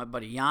that. That was my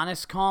buddy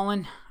Giannis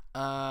calling.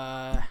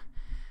 All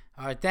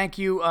right, thank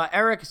you.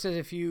 Eric says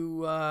if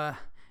you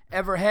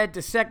ever head to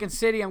Second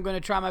City, I'm going to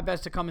try my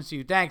best to come and see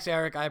you. Thanks,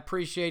 Eric. I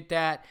appreciate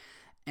that.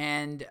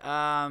 And,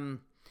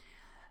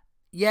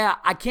 yeah,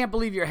 I can't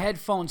believe your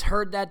headphones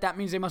heard that. That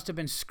means they must have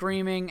been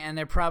screaming, and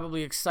they're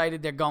probably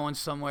excited they're going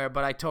somewhere,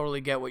 but I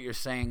totally get what you're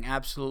saying.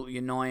 Absolutely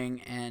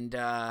annoying. And,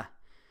 and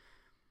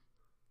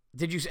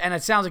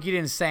it sounds like you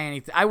didn't say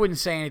anything. I wouldn't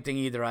say anything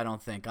either, I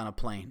don't think, on a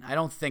plane. I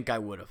don't think I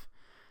would have.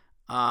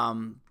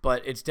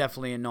 But it's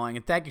definitely annoying.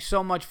 And thank you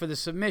so much for the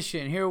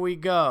submission. Here we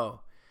go.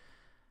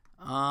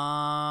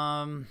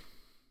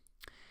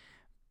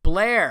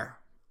 Blair,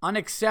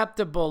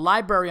 unacceptable.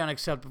 Library,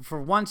 unacceptable.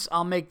 For once,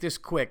 I'll make this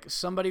quick.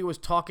 Somebody was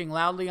talking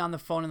loudly on the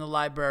phone in the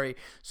library,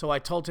 so I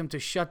told him to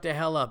shut the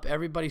hell up.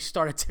 Everybody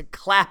started to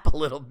clap a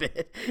little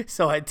bit,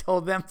 so I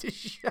told them to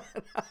shut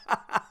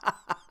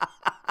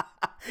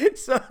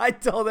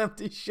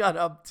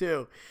up.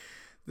 Too.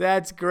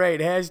 That's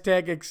great.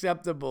 Hashtag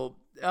acceptable.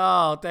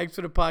 Oh, thanks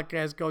for the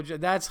podcast, Coach.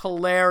 That's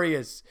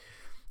hilarious.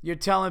 You're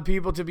telling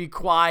people to be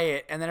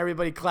quiet, and then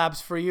everybody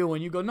claps for you,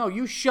 and you go, no,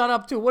 you shut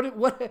up too.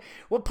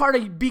 What part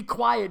of be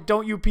quiet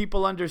don't you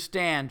people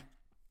understand?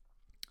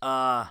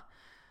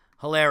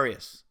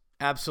 Hilarious.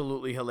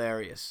 Absolutely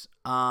hilarious.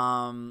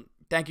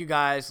 Thank you,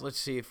 guys. Let's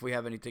see if we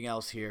have anything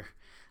else here.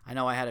 I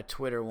know I had a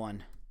Twitter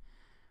one.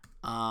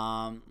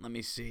 Let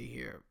me see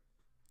here.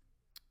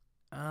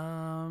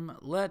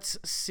 Let's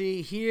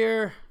see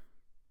here.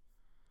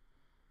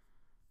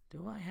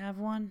 Do I have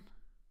one?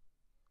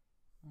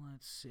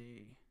 Let's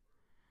see.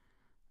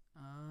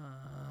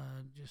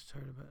 Just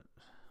heard about.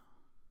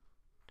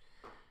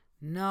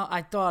 No,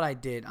 I thought I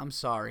did. I'm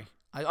sorry.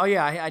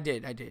 I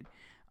did.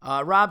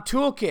 Rob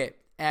Toolkit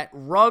at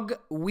Rug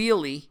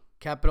Wheelie,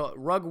 capital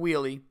Rug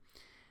Wheelie,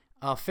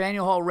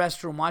 Faneuil Hall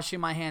restroom, washing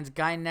my hands.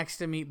 Guy next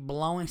to me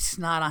blowing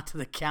snot onto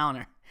the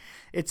counter.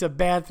 It's a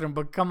bathroom,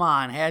 but come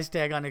on.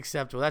 Hashtag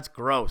unacceptable. That's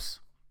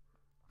gross.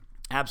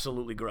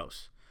 Absolutely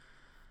gross.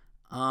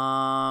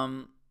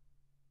 Let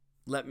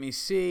me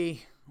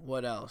see.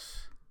 What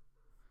else?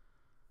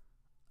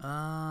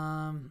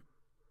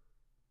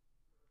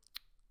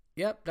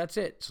 Yep, that's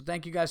it. So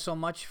thank you guys so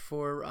much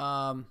for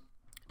that.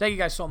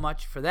 What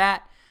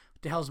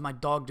the hell's my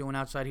dog doing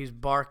outside? He's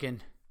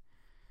barking.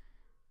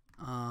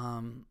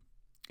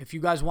 If you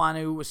guys want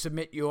to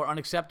submit your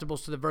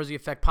unacceptables to the Verzi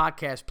Effect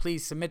podcast,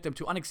 please submit them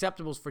to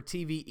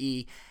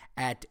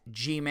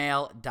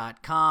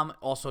unacceptablesfortve@gmail.com.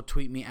 Also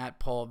tweet me at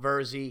Paul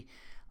Verzi.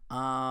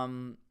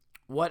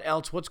 What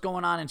else? What's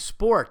going on in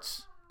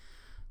sports?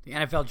 The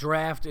NFL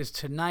draft is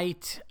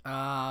tonight,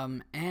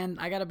 and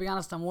I got to be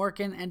honest, I'm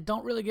working and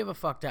don't really give a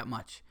fuck that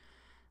much.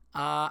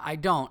 I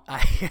don't.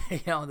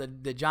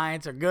 The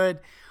Giants are good.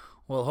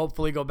 We'll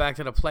hopefully go back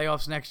to the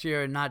playoffs next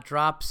year and not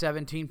drop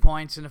 17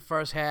 points in the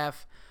first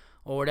half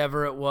or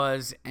whatever it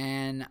was.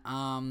 And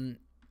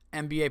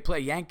NBA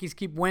play. Yankees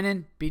keep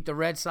winning. Beat the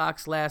Red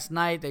Sox last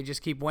night. They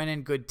just keep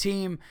winning. Good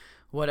team.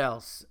 What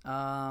else?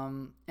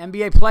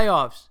 NBA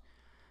playoffs.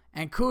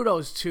 And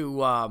kudos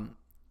to...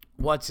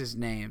 what's his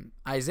name?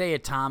 Isaiah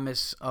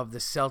Thomas of the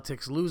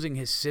Celtics losing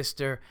his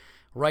sister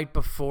right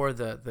before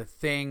the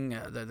thing,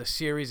 the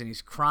series, and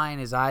he's crying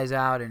his eyes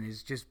out, and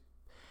he's just,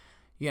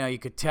 you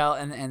could tell.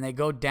 And they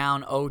go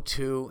down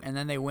 0-2, and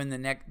then they win the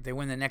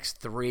next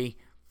three,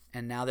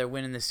 and now they're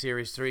winning the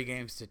series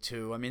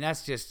 3-2. I mean,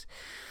 that's just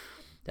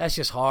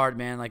hard,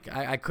 man. Like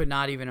I could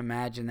not even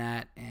imagine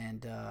that,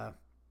 and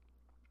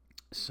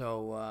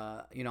So,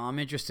 I'm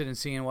interested in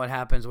seeing what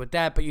happens with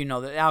that. But,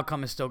 the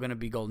outcome is still going to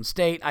be Golden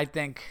State, I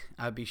think.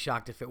 I'd be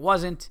shocked if it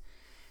wasn't.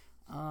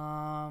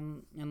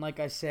 And like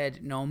I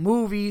said, no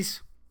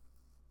movies.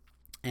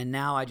 And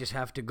now I just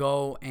have to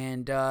go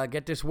and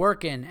get this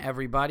work in,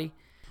 everybody.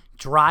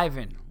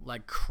 Driving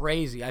like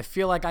crazy. I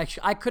feel like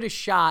I could have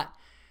shot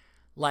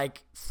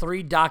like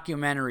 3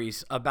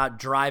 documentaries about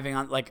driving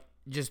on, like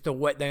just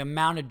the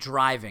amount of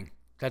driving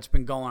that's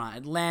been going on.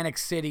 Atlantic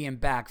City and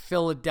back,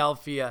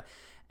 Philadelphia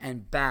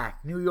and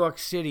back, New York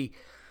City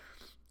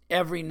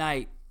every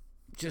night.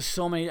 Just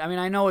so many. I mean,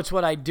 I know it's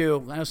what I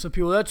do. I know some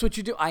people, that's what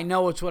you do. I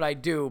know it's what I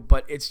do,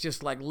 but it's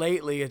just like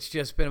lately it's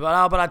just been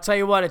about, but I'll tell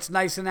you what, it's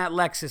nice in that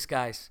Lexus,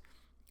 guys.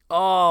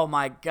 Oh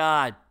my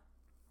God.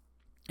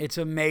 It's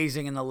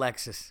amazing in the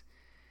Lexus.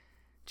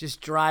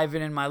 Just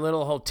driving in my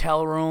little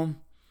hotel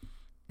room.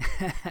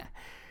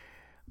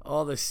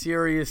 All the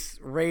Sirius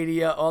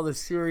radio, all the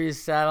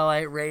Sirius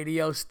satellite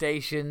radio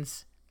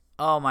stations.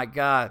 Oh my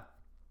God.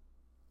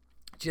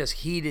 Just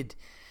heated.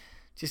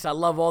 Just, I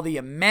love all the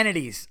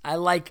amenities. I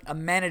like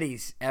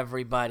amenities,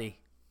 everybody.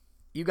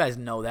 You guys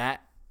know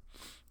that.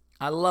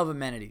 I love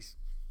amenities.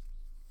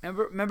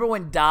 Remember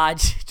when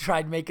Dodge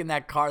tried making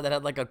that car that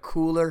had like a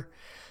cooler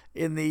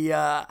in the,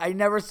 I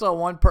never saw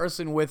one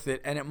person with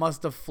it, and it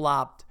must have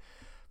flopped.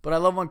 But I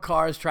love when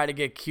cars try to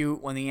get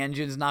cute when the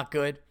engine's not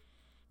good.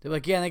 They're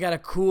like, yeah, they got a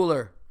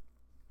cooler.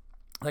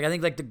 Like, I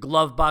think like the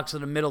glove box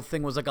in the middle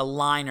thing was like a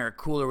liner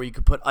cooler where you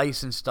could put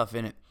ice and stuff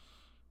in it.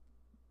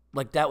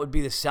 Like, that would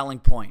be the selling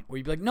point. Where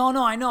you'd be like, no,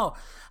 I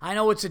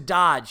know it's a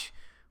Dodge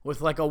with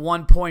like a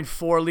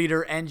 1.4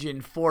 liter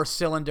engine,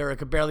 4-cylinder. It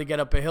could barely get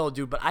up a hill,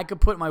 dude. But I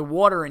could put my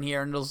water in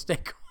here and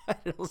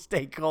it'll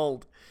stay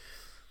cold.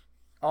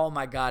 Oh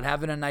my God,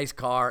 having a nice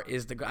car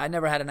is I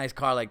never had a nice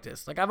car like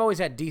this. Like, I've always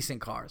had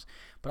decent cars,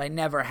 but I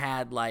never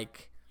had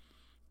like,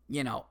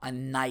 you know, a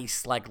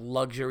nice like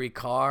luxury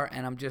car.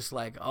 And I'm just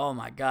like, oh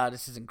my God,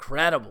 this is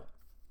incredible.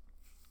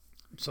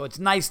 So it's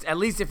nice, at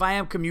least if I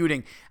am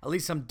commuting, at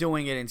least I'm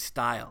doing it in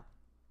style.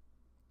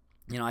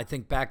 You know, I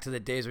think back to the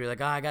days where you're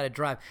like, I got to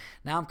drive.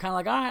 Now I'm kind of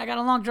like, all right, I got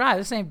a long drive.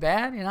 This ain't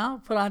bad, you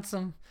know. Put on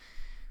some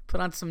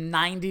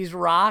 90s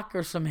rock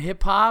or some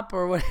hip hop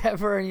or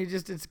whatever, and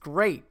it's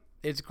great.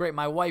 It's great.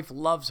 My wife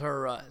loves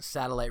her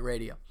satellite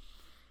radio.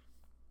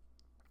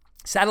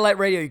 Satellite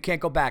radio, you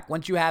can't go back.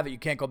 Once you have it, you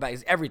can't go back.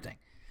 It's everything.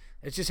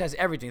 It just has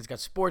everything. It's got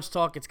sports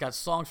talk. It's got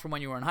songs from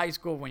when you were in high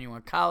school, when you were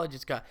in college.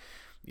 It's got,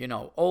 you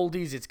know,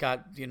 oldies. It's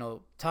got, you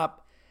know,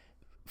 top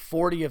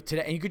 40 of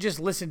today. And you could just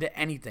listen to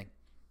anything.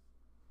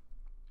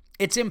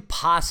 It's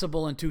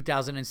impossible in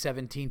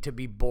 2017 to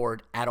be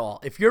bored at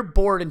all. If you're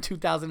bored in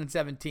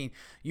 2017,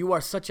 you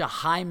are such a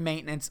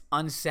high-maintenance,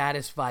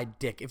 unsatisfied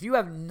dick. If you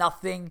have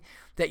nothing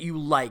that you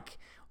like,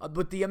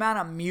 with the amount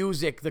of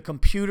music, the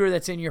computer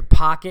that's in your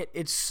pocket,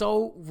 it's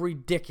so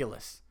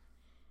ridiculous.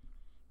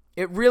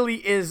 It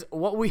really is.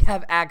 What we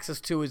have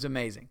access to is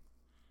amazing.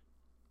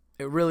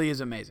 It really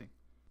is amazing.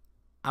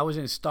 I was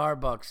in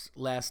Starbucks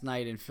last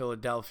night in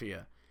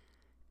Philadelphia,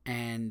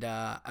 and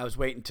I was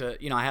waiting to,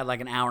 you know, I had like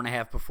an hour and a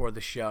half before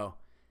the show,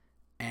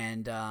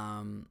 and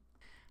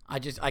I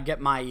get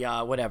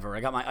my whatever.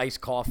 I got my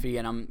iced coffee,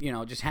 and I'm, you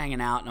know, just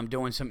hanging out, and I'm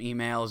doing some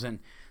emails, and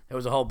there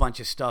was a whole bunch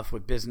of stuff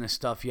with business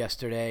stuff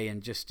yesterday,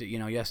 and just, you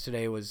know,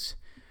 yesterday was,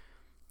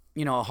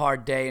 you know, a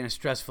hard day and a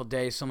stressful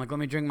day, so I'm like, let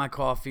me drink my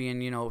coffee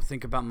and, you know,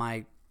 think about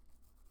my,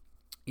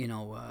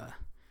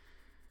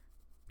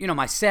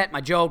 my set,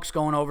 my jokes,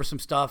 going over some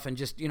stuff and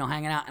just, you know,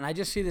 hanging out. And I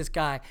just see this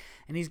guy,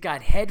 and he's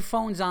got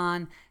headphones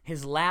on,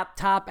 his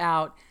laptop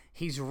out,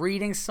 he's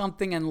reading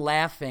something and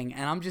laughing.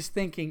 And I'm just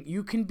thinking,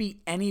 you can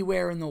be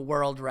anywhere in the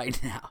world right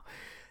now.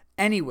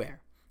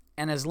 Anywhere.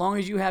 And as long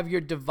as you have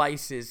your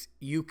devices,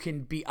 you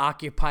can be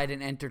occupied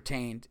and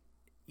entertained.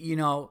 You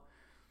know,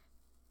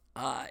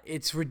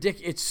 it's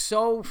ridiculous. It's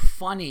so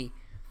funny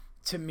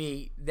to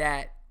me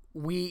that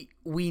we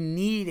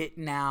need it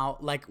now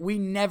like we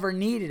never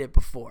needed it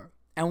before.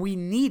 And we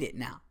need it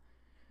now.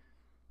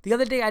 The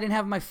other day I didn't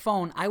have my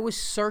phone. I was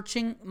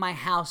searching my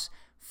house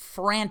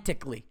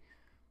frantically.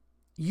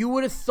 You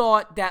would have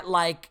thought that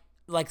like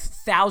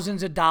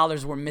thousands of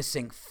dollars were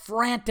missing.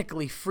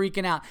 Frantically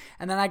freaking out.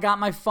 And then I got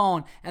my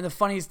phone. And the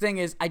funniest thing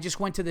is I just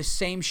went to the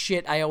same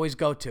shit I always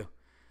go to.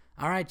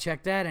 All right,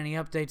 check that. Any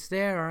updates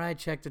there? All right,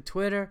 check the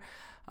Twitter.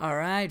 All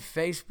right,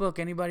 Facebook.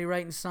 Anybody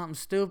writing something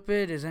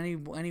stupid? Is any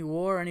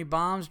war, any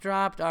bombs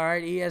dropped? All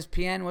right,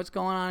 ESPN. What's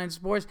going on in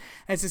sports?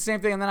 And it's the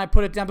same thing. And then I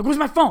put it down. But where's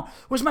my phone?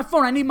 Where's my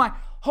phone? I need my.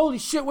 Holy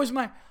shit! Where's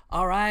my?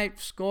 All right,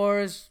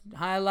 scores,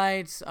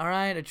 highlights. All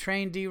right, a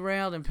train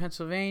derailed in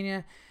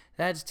Pennsylvania.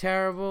 That's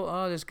terrible.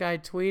 Oh, this guy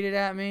tweeted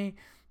at me.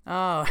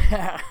 Oh,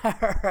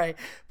 all right.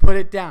 Put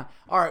it down.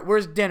 All right,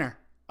 where's dinner?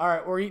 All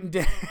right, we're eating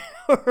dinner.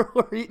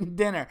 We're eating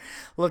dinner.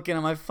 Looking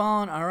at my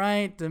phone. All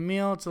right, the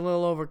meal, it's a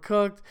little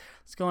overcooked.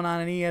 What's going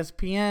on in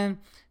ESPN?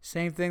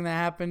 Same thing that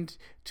happened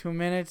 2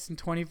 minutes and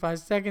 25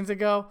 seconds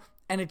ago.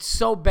 And it's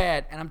so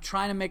bad. And I'm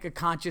trying to make a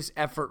conscious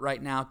effort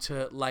right now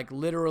to, like,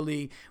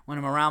 literally, when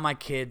I'm around my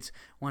kids,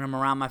 when I'm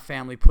around my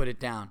family, put it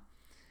down.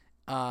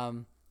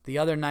 The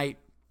other night,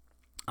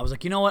 I was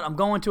like, you know what? I'm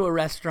going to a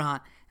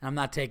restaurant, and I'm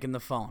not taking the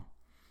phone.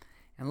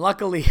 And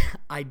luckily,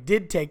 I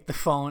did take the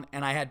phone,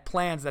 and I had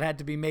plans that had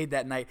to be made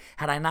that night.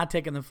 Had I not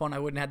taken the phone, I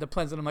wouldn't have had the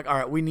plans. And I'm like, all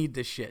right, we need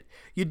this shit.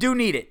 You do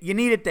need it. You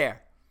need it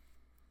there.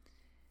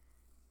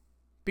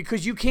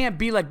 Because you can't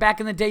be like back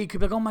in the day, you could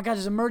be like, oh my God,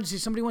 there's an emergency.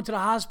 Somebody went to the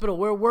hospital.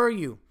 Where were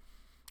you?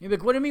 You'd be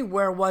like, what do you mean,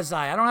 where was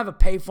I? I don't have a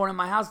payphone in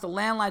my house. The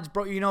landline's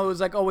broke. You know, it was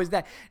like always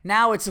that.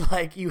 Now it's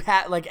like you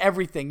had like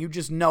everything. You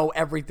just know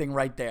everything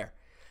right there.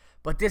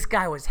 But this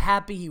guy was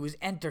happy. He was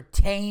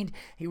entertained.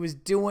 He was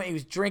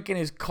drinking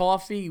his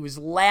coffee. He was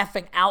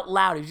laughing out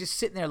loud. He was just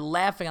sitting there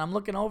laughing. I'm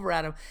looking over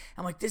at him.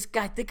 I'm like, this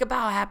guy, think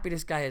about how happy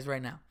this guy is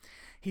right now.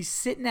 He's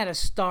sitting at a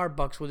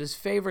Starbucks with his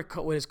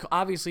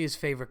obviously his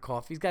favorite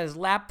coffee. He's got his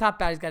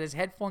laptop out. He's got his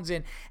headphones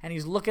in, and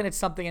he's looking at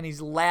something and he's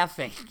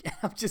laughing.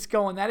 I'm just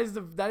going, that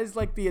is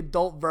like the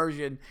adult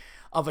version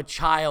of a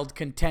child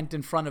content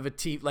in front of a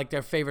TV, like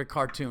their favorite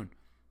cartoon.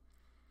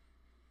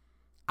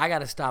 I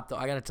gotta stop though.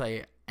 I gotta tell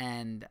you,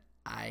 and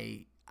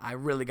I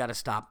really gotta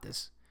stop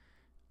this.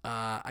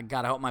 I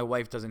hope my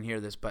wife doesn't hear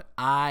this, but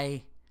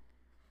at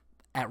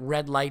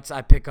red lights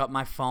I pick up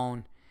my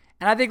phone.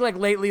 And I think, like,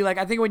 lately, like,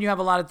 I think when you have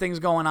a lot of things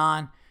going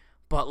on,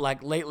 but,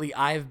 like, lately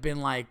I've been,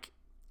 like,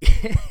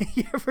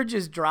 you ever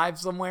just drive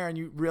somewhere and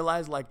you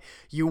realize, like,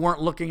 you weren't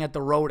looking at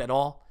the road at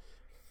all?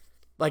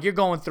 Like, you're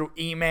going through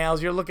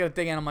emails, you're looking at a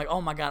thing, and I'm like,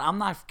 oh, my God,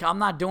 I'm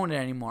not doing it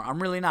anymore.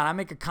 I'm really not. I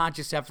make a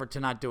conscious effort to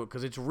not do it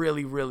because it's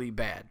really, really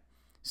bad.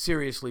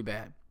 Seriously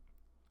bad.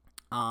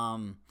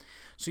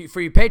 So for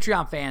your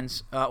Patreon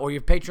fans or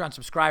your Patreon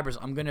subscribers,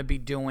 I'm going to be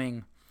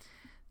doing,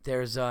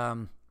 there's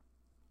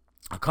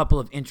a couple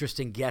of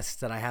interesting guests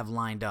that I have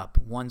lined up.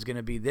 One's going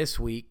to be this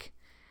week.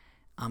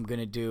 I'm going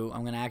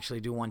to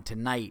actually do one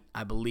tonight,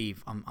 I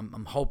believe.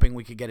 I'm hoping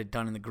we could get it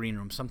done in the green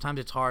room. Sometimes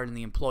it's hard and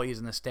the employees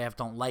and the staff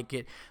don't like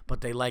it,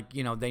 but they like,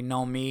 you know, they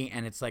know me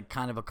and it's like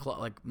kind of a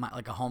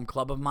like a home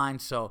club of mine.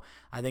 So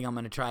I think I'm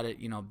going to try to,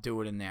 you know,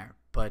 do it in there.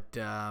 But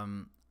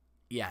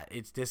yeah,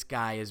 it's this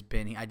guy has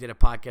been, I did a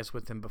podcast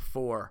with him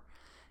before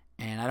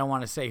and I don't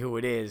want to say who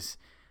it is,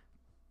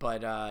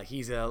 but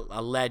he's a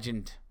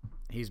legend.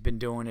 He's been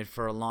doing it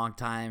for a long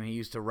time. He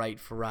used to write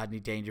for Rodney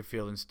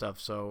Dangerfield and stuff.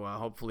 So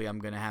hopefully, I'm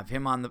going to have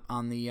him on the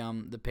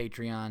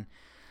Patreon.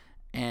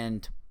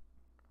 And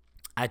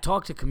I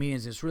talked to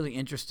comedians. It's really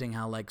interesting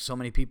how like so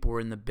many people were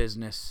in the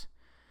business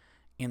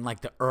in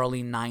like the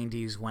early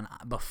 '90s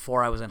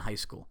before I was in high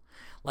school.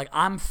 Like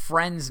I'm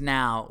friends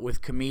now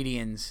with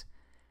comedians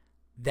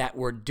that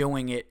were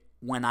doing it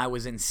when I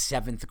was in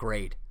 7th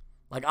grade.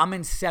 Like I'm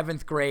in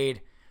 7th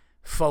grade,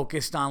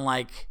 focused on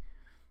like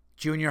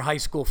junior high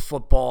school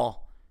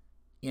football,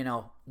 you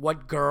know,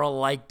 what girl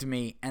liked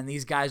me, and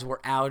these guys were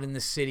out in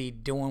the city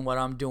doing what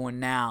I'm doing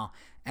now,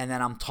 and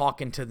then I'm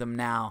talking to them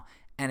now,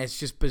 and it's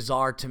just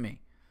bizarre to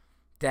me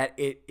that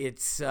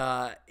it's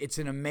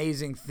an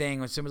amazing thing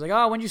when someone's like,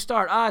 oh, when you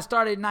start? Oh, I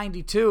started in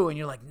 92, and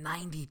you're like,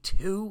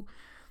 92?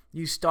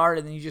 You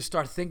started, and you just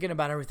start thinking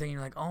about everything, and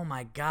you're like, oh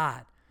my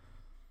God.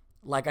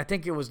 Like, I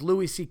think it was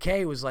Louis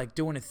C.K. was like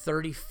doing it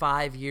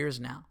 35 years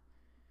now.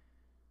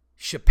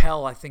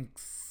 Chappelle, I think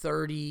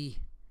 30.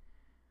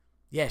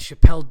 Yeah,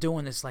 Chappelle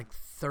doing this like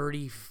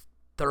 30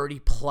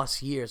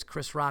 plus years.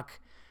 Chris Rock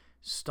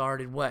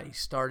started what? He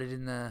started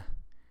in the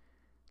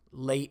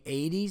late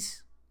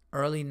 80s,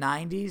 early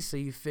 90s. So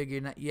you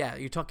figure, yeah,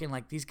 you're talking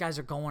like these guys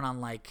are going on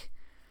like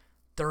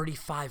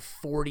 35,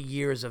 40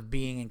 years of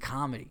being in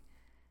comedy.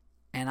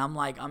 And I'm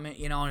like,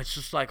 you know, and it's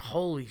just like,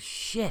 holy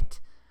shit.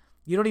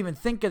 You don't even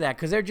think of that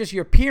because they're just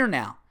your peer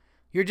now.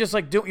 You're just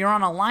like, you're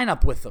on a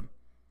lineup with them.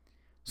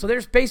 So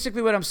there's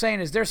basically what I'm saying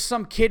is there's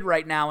some kid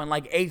right now in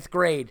like 8th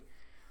grade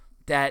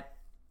that,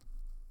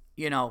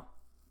 you know,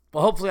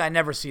 well, hopefully I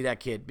never see that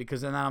kid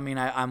because then that'll mean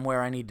I'm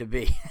where I need to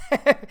be.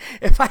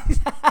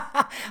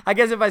 I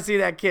guess if I see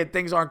that kid,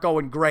 things aren't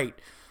going great.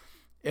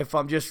 If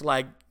I'm just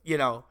like, you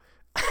know,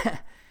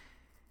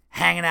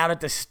 hanging out at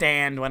the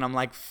stand when I'm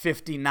like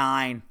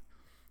 59,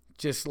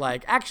 just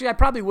like, actually I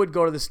probably would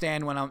go to the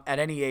stand when I'm at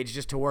any age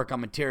just to work on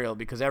material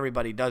because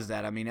everybody does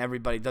that. I mean,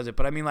 everybody does it.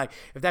 But I mean, like,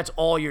 if that's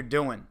all you're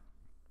doing,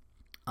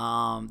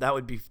 that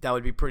would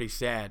be pretty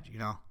sad, you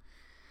know.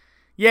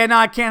 Yeah, no,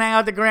 I can't hang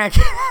out with the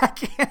grandkids. I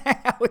can't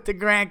hang out with the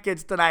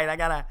grandkids tonight. I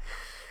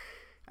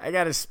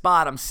got a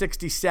spot. I'm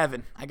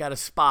 67. I got a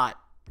spot.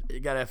 You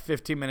got a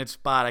 15-minute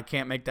spot. I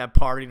can't make that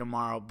party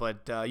tomorrow,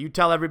 but you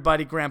tell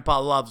everybody Grandpa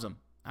loves them.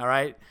 All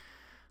right.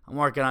 I'm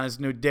working on this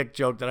new dick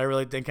joke that I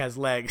really think has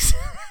legs.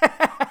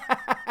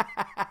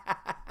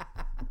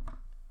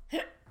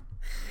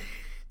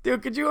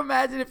 Dude, could you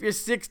imagine if you're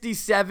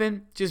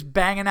 67 just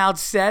banging out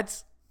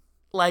sets?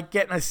 Like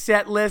getting a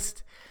set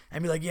list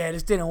and be like, yeah,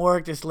 this didn't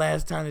work this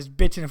last time. This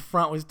bitch in the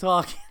front was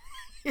talking.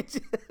 They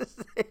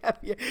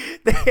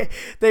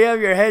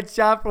have your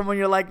headshot from when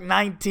you're like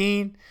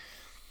 19.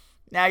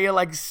 Now you're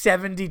like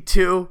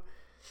 72.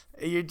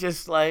 You're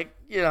just like,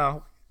 you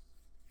know,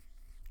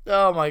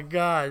 oh my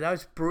God,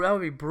 that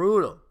would be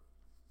brutal.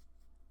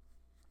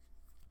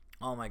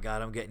 Oh my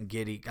God, I'm getting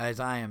giddy. Guys,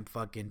 I am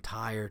fucking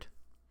tired.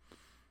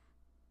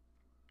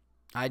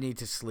 I need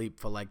to sleep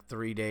for like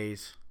 3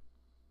 days.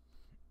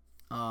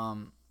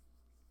 I'm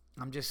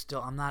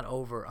not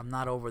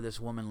over this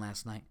woman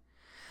last night.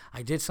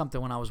 I did something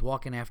when I was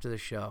walking after the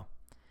show.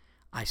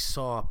 I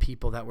saw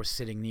people that were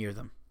sitting near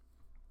them.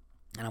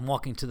 And I'm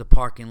walking to the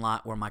parking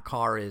lot where my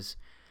car is.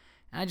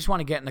 And I just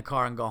want to get in the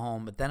car and go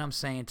home. But then I'm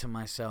saying to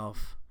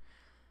myself,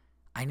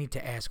 I need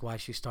to ask why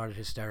she started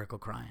hysterical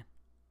crying.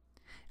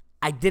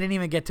 I didn't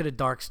even get to the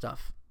dark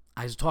stuff.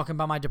 I was talking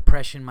about my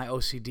depression, my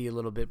OCD a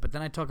little bit, but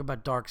then I talk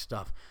about dark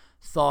stuff.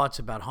 Thoughts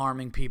about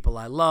harming people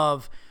I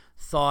love,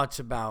 thoughts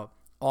about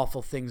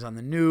awful things on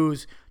the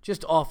news,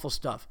 just awful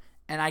stuff.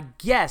 And I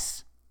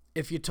guess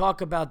if you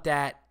talk about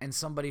that and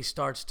somebody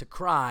starts to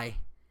cry,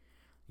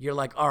 you're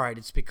like, all right,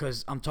 it's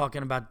because I'm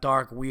talking about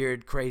dark,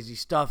 weird, crazy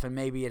stuff, and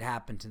maybe it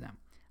happened to them.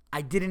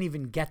 I didn't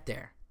even get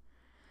there.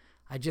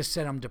 I just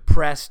said I'm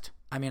depressed.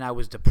 I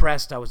was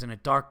depressed. I was in a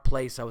dark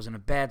place. I was in a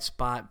bad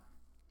spot.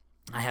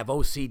 I have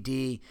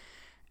OCD,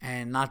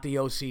 and not the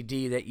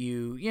OCD that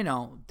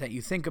that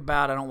you think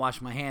about. I don't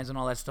wash my hands and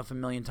all that stuff a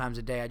million times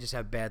a day. I just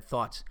have bad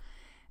thoughts.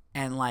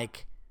 And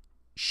like,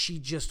 she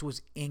just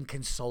was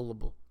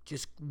inconsolable,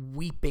 just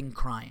weeping,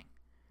 crying.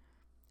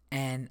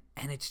 And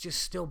it's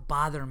just still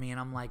bothering me. And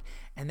I'm like,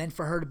 and then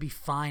for her to be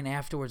fine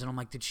afterwards. And I'm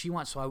like, did she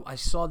want? So I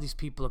saw these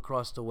people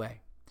across the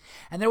way.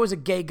 And there was a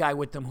gay guy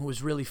with them who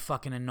was really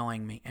fucking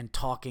annoying me and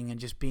talking and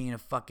just being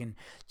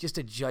just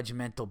a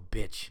judgmental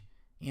bitch.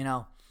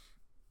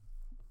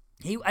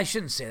 I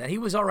shouldn't say that. He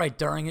was all right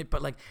during it,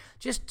 but like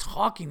just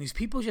talking, these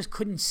people just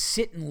couldn't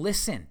sit and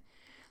listen.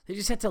 They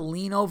just had to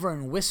lean over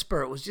and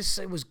whisper. It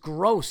was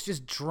gross.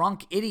 Just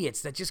drunk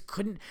idiots that just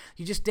couldn't,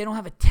 they don't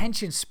have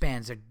attention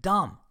spans. They're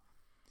dumb.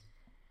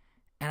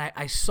 And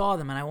I saw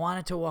them and I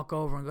wanted to walk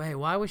over and go, hey,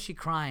 why was she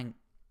crying?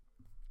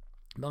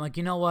 But I'm like,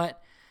 you know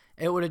what?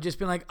 It would have just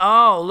been like,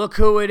 oh, look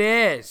who it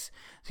is.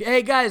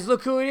 Hey, guys,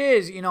 look who it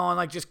is. And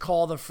like just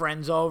call the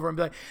friends over and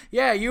be like,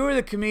 yeah, you were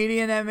the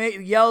comedian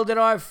that yelled at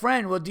our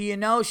friend. Well, do you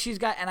know she's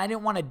got, and I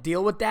didn't want to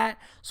deal with that.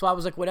 So I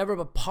was like, whatever.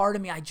 But part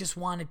of me, I just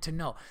wanted to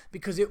know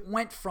because it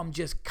went from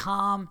just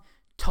calm,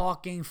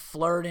 talking,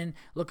 flirting,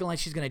 looking like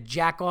she's going to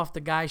jack off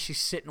the guy she's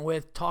sitting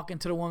with, talking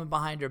to the woman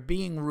behind her,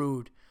 being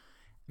rude.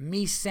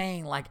 Me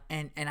saying like,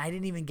 and I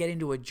didn't even get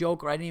into a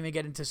joke or I didn't even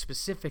get into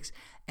specifics.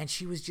 And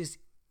she was just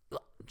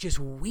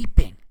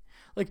weeping,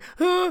 like,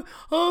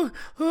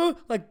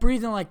 like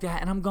breathing like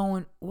that. And I'm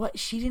going, what?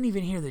 She didn't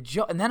even hear the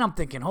joke. And then I'm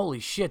thinking, holy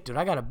shit, dude,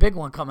 I got a big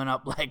one coming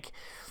up. Like,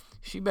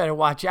 she better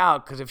watch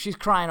out because if she's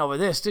crying over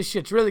this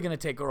shit's really going to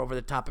take her over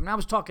the top. I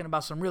was talking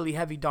about some really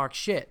heavy, dark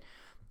shit.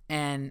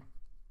 And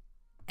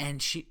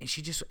she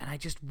just, and I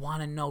just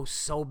want to know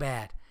so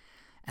bad.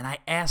 And I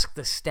asked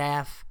the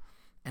staff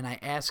and I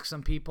asked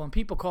some people, and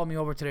people called me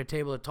over to their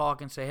table to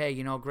talk and say, hey,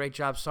 great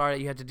job. Sorry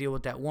that you had to deal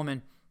with that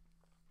woman.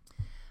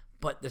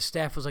 But the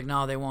staff was like,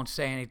 no, they won't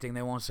say anything.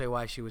 They won't say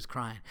why she was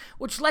crying.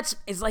 Which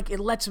it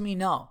lets me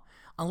know.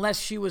 Unless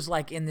she was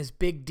like in this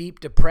big,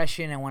 deep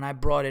depression, and when I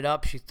brought it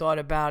up, she thought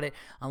about it.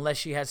 Unless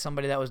she had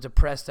somebody that was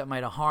depressed that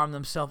might have harmed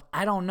themselves.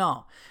 I don't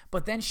know.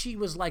 But then she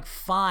was like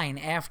fine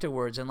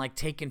afterwards and like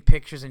taking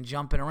pictures and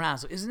jumping around.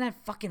 So isn't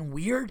that fucking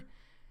weird?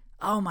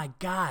 Oh my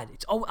God.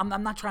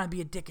 I'm not trying to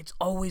be a dick. It's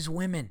always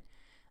women.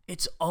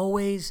 It's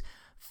always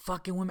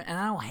fucking women. And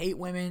I don't hate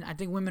women. I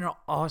think women are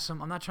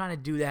awesome. I'm not trying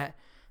to do that.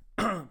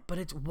 But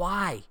it's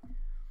why?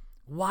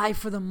 Why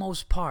for the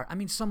most part?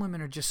 Some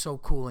women are just so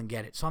cool and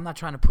get it. So I'm not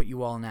trying to put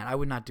you all in that. I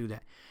would not do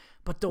that.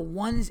 But the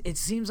ones, it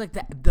seems like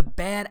the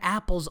bad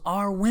apples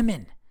are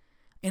women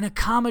in a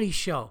comedy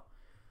show.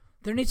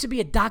 There needs to be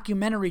a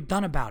documentary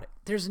done about it.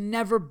 There's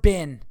never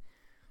been,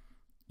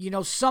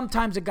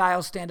 sometimes a guy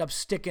will stand up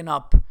sticking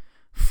up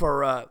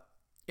for,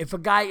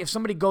 if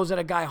somebody goes at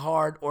a guy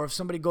hard or if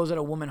somebody goes at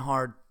a woman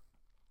hard,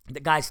 the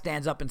guy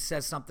stands up and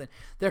says something,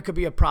 there could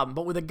be a problem.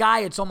 But with a guy,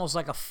 it's almost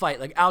like a fight,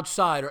 like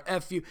outside or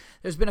F you.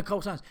 There's been a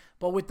couple times.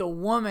 But with the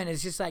woman,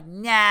 it's just like,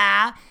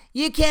 nah,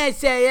 you can't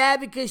say that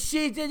because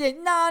she did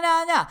it. No,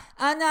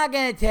 I'm not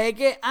going to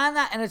take it. I'm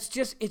not. And it's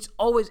just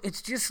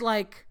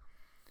like,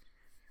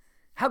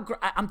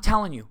 I'm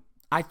telling you,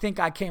 I think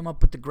I came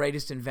up with the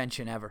greatest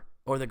invention ever,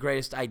 or the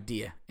greatest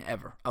idea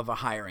ever of a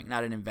hiring,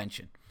 not an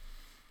invention.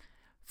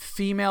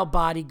 Female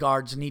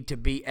bodyguards need to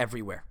be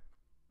everywhere.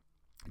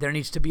 There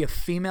needs to be a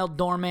female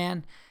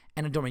doorman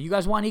and a doorman. You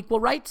guys want equal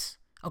rights?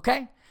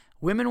 Okay?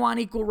 Women want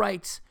equal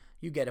rights.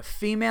 You get a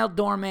female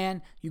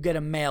doorman, you get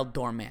a male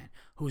doorman.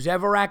 Who's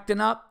ever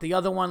acting up, the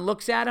other one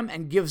looks at him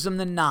and gives him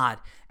the nod.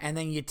 And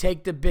then you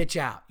take the bitch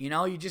out.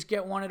 You just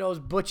get one of those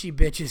butchy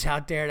bitches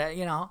out there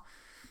that,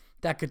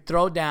 that could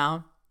throw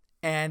down.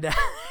 And,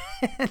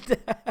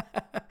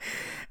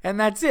 and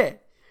that's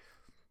it.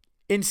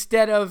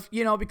 Instead of,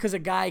 because a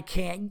guy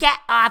can't, get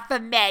off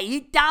of me,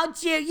 you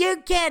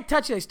can't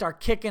touch it. They start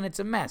kicking, it's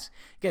a mess.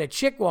 Get a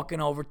chick walking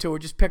over to her,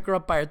 just pick her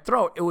up by her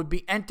throat. It would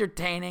be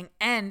entertaining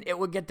and it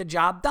would get the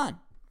job done.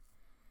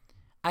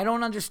 I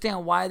don't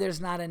understand why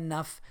there's not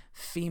enough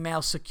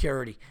female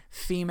security,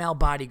 female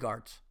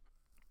bodyguards.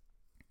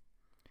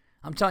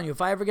 I'm telling you,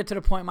 if I ever get to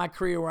the point in my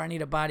career where I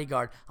need a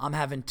bodyguard, I'm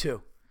having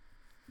two.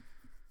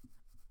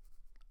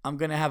 I'm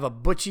going to have a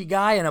butchy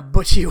guy and a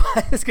butchy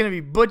wife. It's going to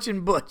be Butch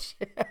and Butch.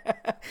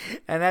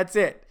 And that's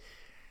it.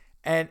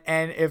 And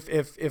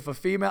if a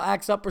female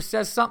acts up or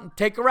says something,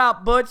 take her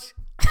out, Butch.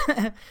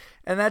 And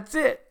that's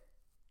it.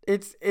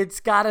 It's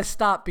got to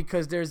stop,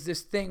 because there's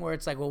this thing where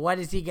it's like, well, what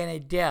is he going to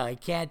do? He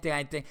can't do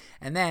anything.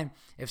 And then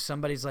if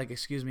somebody's like,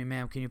 excuse me,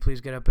 ma'am, can you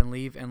please get up and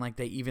leave? And like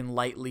they even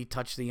lightly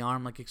touch the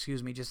arm, like,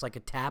 excuse me, just like a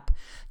tap.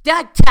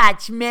 Don't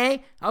touch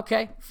me.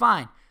 Okay,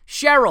 fine.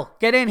 Cheryl,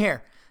 get in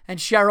here. And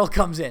Cheryl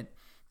comes in.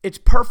 It's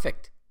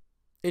perfect.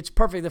 It's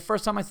perfect. The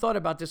first time I thought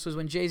about this was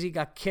when Jay-Z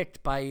got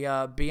kicked by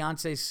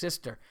Beyonce's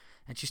sister.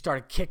 And she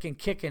started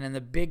kicking, and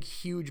the big,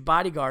 huge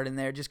bodyguard in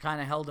there just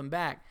kind of held him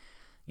back.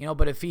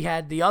 But if he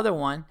had the other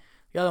one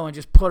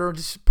just put her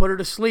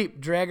to sleep,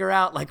 drag her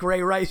out like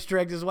Ray Rice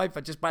dragged his wife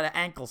out just by the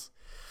ankles.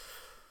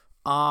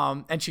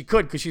 And she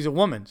could, because she's a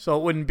woman. So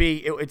it wouldn't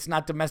be, it's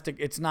not domestic.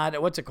 It's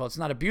not, what's it called? It's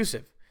not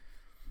abusive.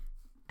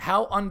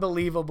 How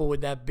unbelievable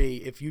would that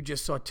be if you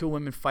just saw two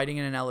women fighting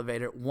in an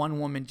elevator, one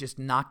woman just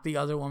knocked the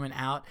other woman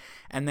out,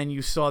 and then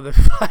you saw the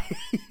fight,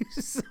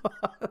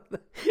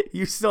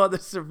 you saw the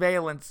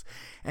surveillance,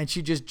 and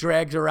she just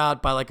dragged her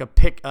out by like a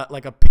pink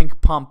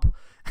pump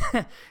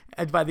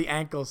and by the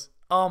ankles.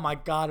 Oh my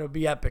God, it would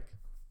be epic.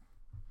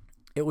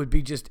 It would be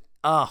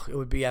it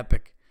would be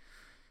epic.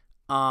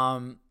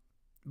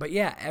 But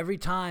yeah, every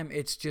time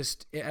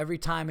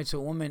it's a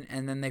woman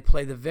and then they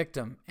play the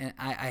victim, and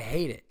I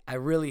hate it. I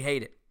really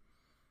hate it.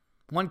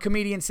 One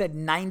comedian said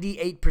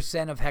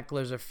 98% of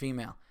hecklers are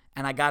female.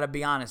 And I got to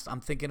be honest,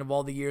 I'm thinking of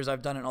all the years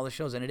I've done it and all the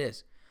shows, and it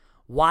is.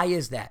 Why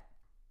is that?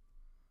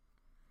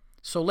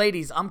 So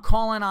ladies, I'm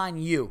calling on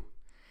you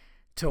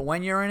to,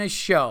 when you're in a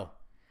show,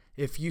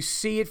 if you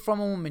see it from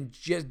a woman,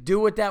 just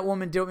do what that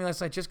woman did with me last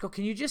night. Just go,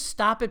 can you just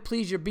stop it,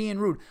 please? You're being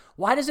rude.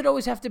 Why does it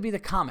always have to be the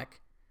comic?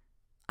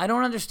 I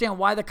don't understand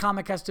why the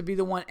comic has to be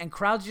the one, and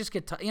crowds just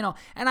get, and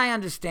I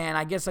understand.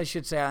 I guess I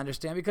should say I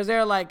understand, because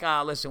they're like,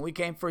 listen, we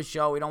came for a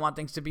show. We don't want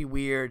things to be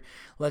weird.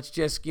 Let's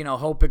just,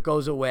 hope it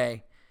goes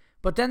away.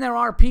 But then there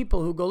are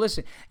people who go,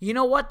 listen, you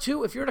know what,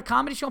 too? If you're at a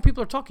comedy show and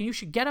people are talking, you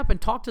should get up and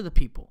talk to the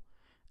people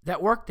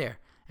that work there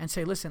and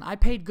say, listen, I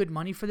paid good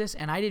money for this,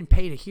 and I didn't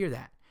pay to hear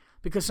that.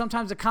 Because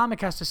sometimes the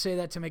comic has to say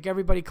that to make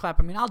everybody clap.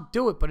 I mean, I'll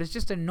do it, but it's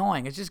just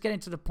annoying. It's just getting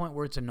to the point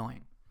where it's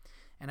annoying.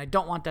 And I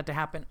don't want that to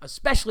happen,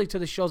 especially to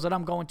the shows that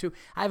I'm going to.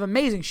 I have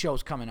amazing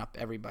shows coming up,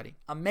 everybody.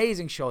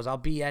 Amazing shows. I'll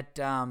be at,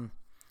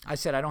 I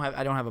said I don't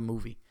have a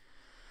movie.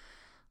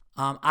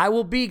 I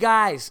will be,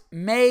 guys,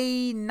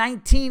 May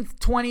 19th,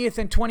 20th,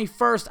 and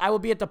 21st. I will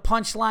be at the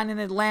Punchline in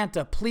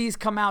Atlanta. Please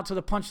come out to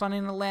the Punchline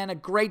in Atlanta.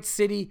 Great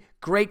city,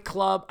 great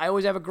club. I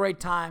always have a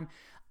great time.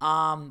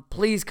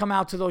 Please come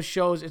out to those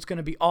shows. It's going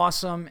to be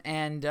awesome.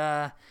 And,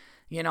 I'm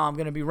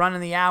going to be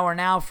running the hour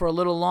now for a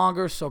little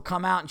longer. So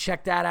come out and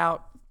check that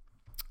out.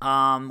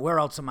 Where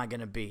else am I going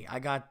to be? I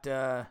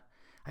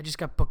just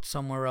got booked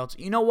somewhere else.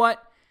 You know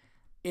what?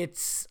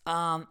 It's,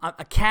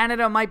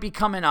 Canada might be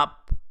coming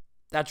up.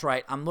 That's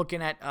right. I'm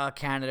looking at,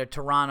 Canada,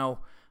 Toronto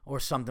or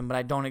something, but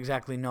I don't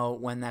exactly know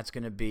when that's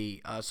going to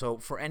be. So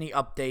for any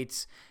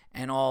updates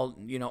and all,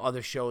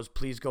 other shows,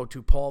 please go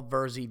to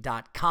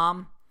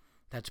paulverzi.com.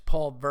 That's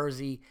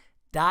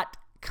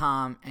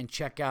paulverzi.com and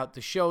check out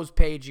the shows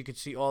page. You can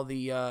see all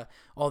the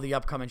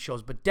upcoming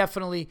shows, but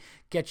definitely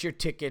get your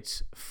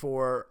tickets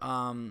for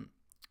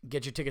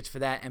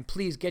that, and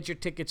please get your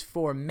tickets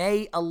for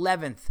May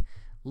 11th,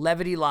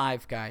 Levity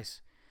Live, guys.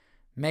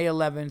 May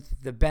 11th,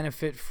 the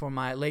benefit for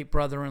my late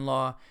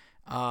brother-in-law,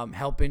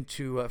 helping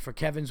for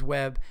Kevin's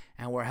Web,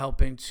 and we're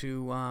helping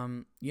to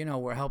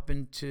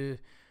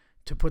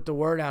put the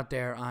word out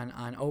there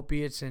on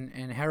opiates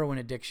and heroin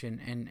addiction,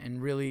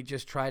 and really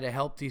just try to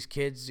help these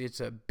kids. It's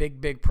a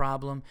big, big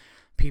problem.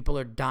 People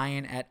are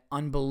dying at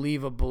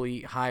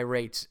unbelievably high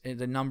rates.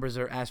 The numbers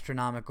are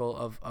astronomical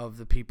of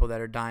the people that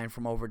are dying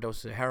from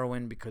overdoses of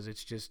heroin, because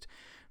it's just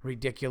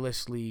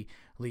ridiculously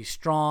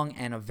strong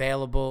and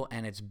available,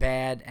 and it's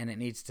bad, and it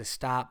needs to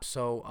stop.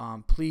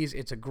 So please,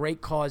 it's a great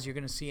cause. You're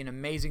going to see an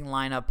amazing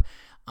lineup.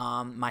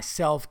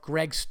 Myself,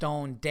 Greg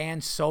Stone,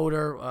 Dan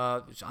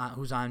Soder,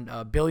 who's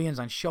on Billions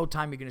on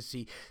Showtime. You're going to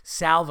see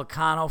Sal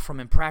Vicano from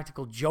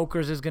Impractical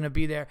Jokers is going to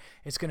be there.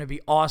 It's going to be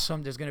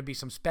awesome. There's going to be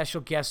some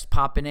special guests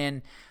popping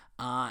in.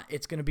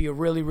 It's going to be a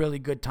really, really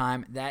good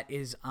time. That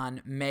is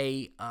on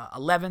May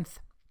 11th.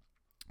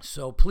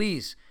 So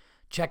please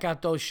check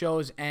out those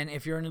shows. And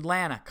if you're in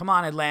Atlanta, come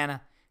on,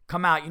 Atlanta.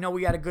 Come out.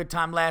 We had a good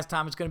time last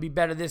time. It's going to be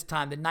better this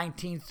time. The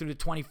 19th through the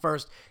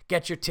 21st.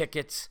 Get your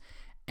tickets.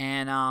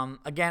 And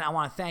again, I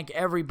want to thank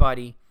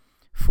everybody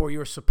for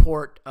your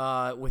support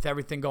with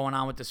everything going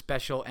on with the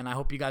special. And I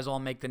hope you guys all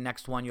make the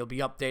next one. You'll be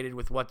updated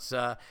with what's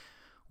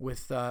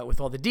with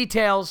all the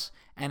details,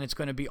 and it's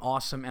going to be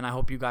awesome. And I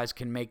hope you guys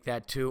can make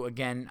that too.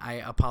 Again, I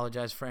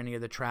apologize for any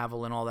of the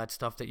travel and all that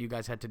stuff that you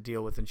guys had to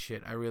deal with and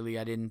shit. I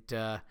didn't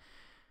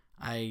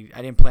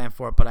plan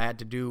for it, but I had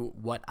to do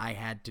what I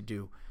had to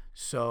do.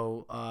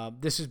 So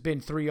this has been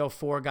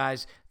 304,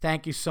 guys.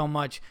 Thank you so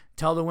much.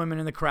 Tell the women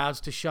in the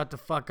crowds to shut the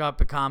fuck up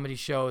at comedy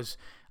shows.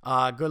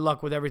 Good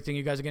luck with everything.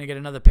 You guys are going to get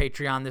another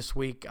Patreon this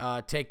week.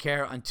 Take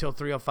care. Until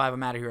 305,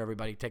 I'm out of here,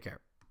 everybody. Take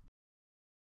care.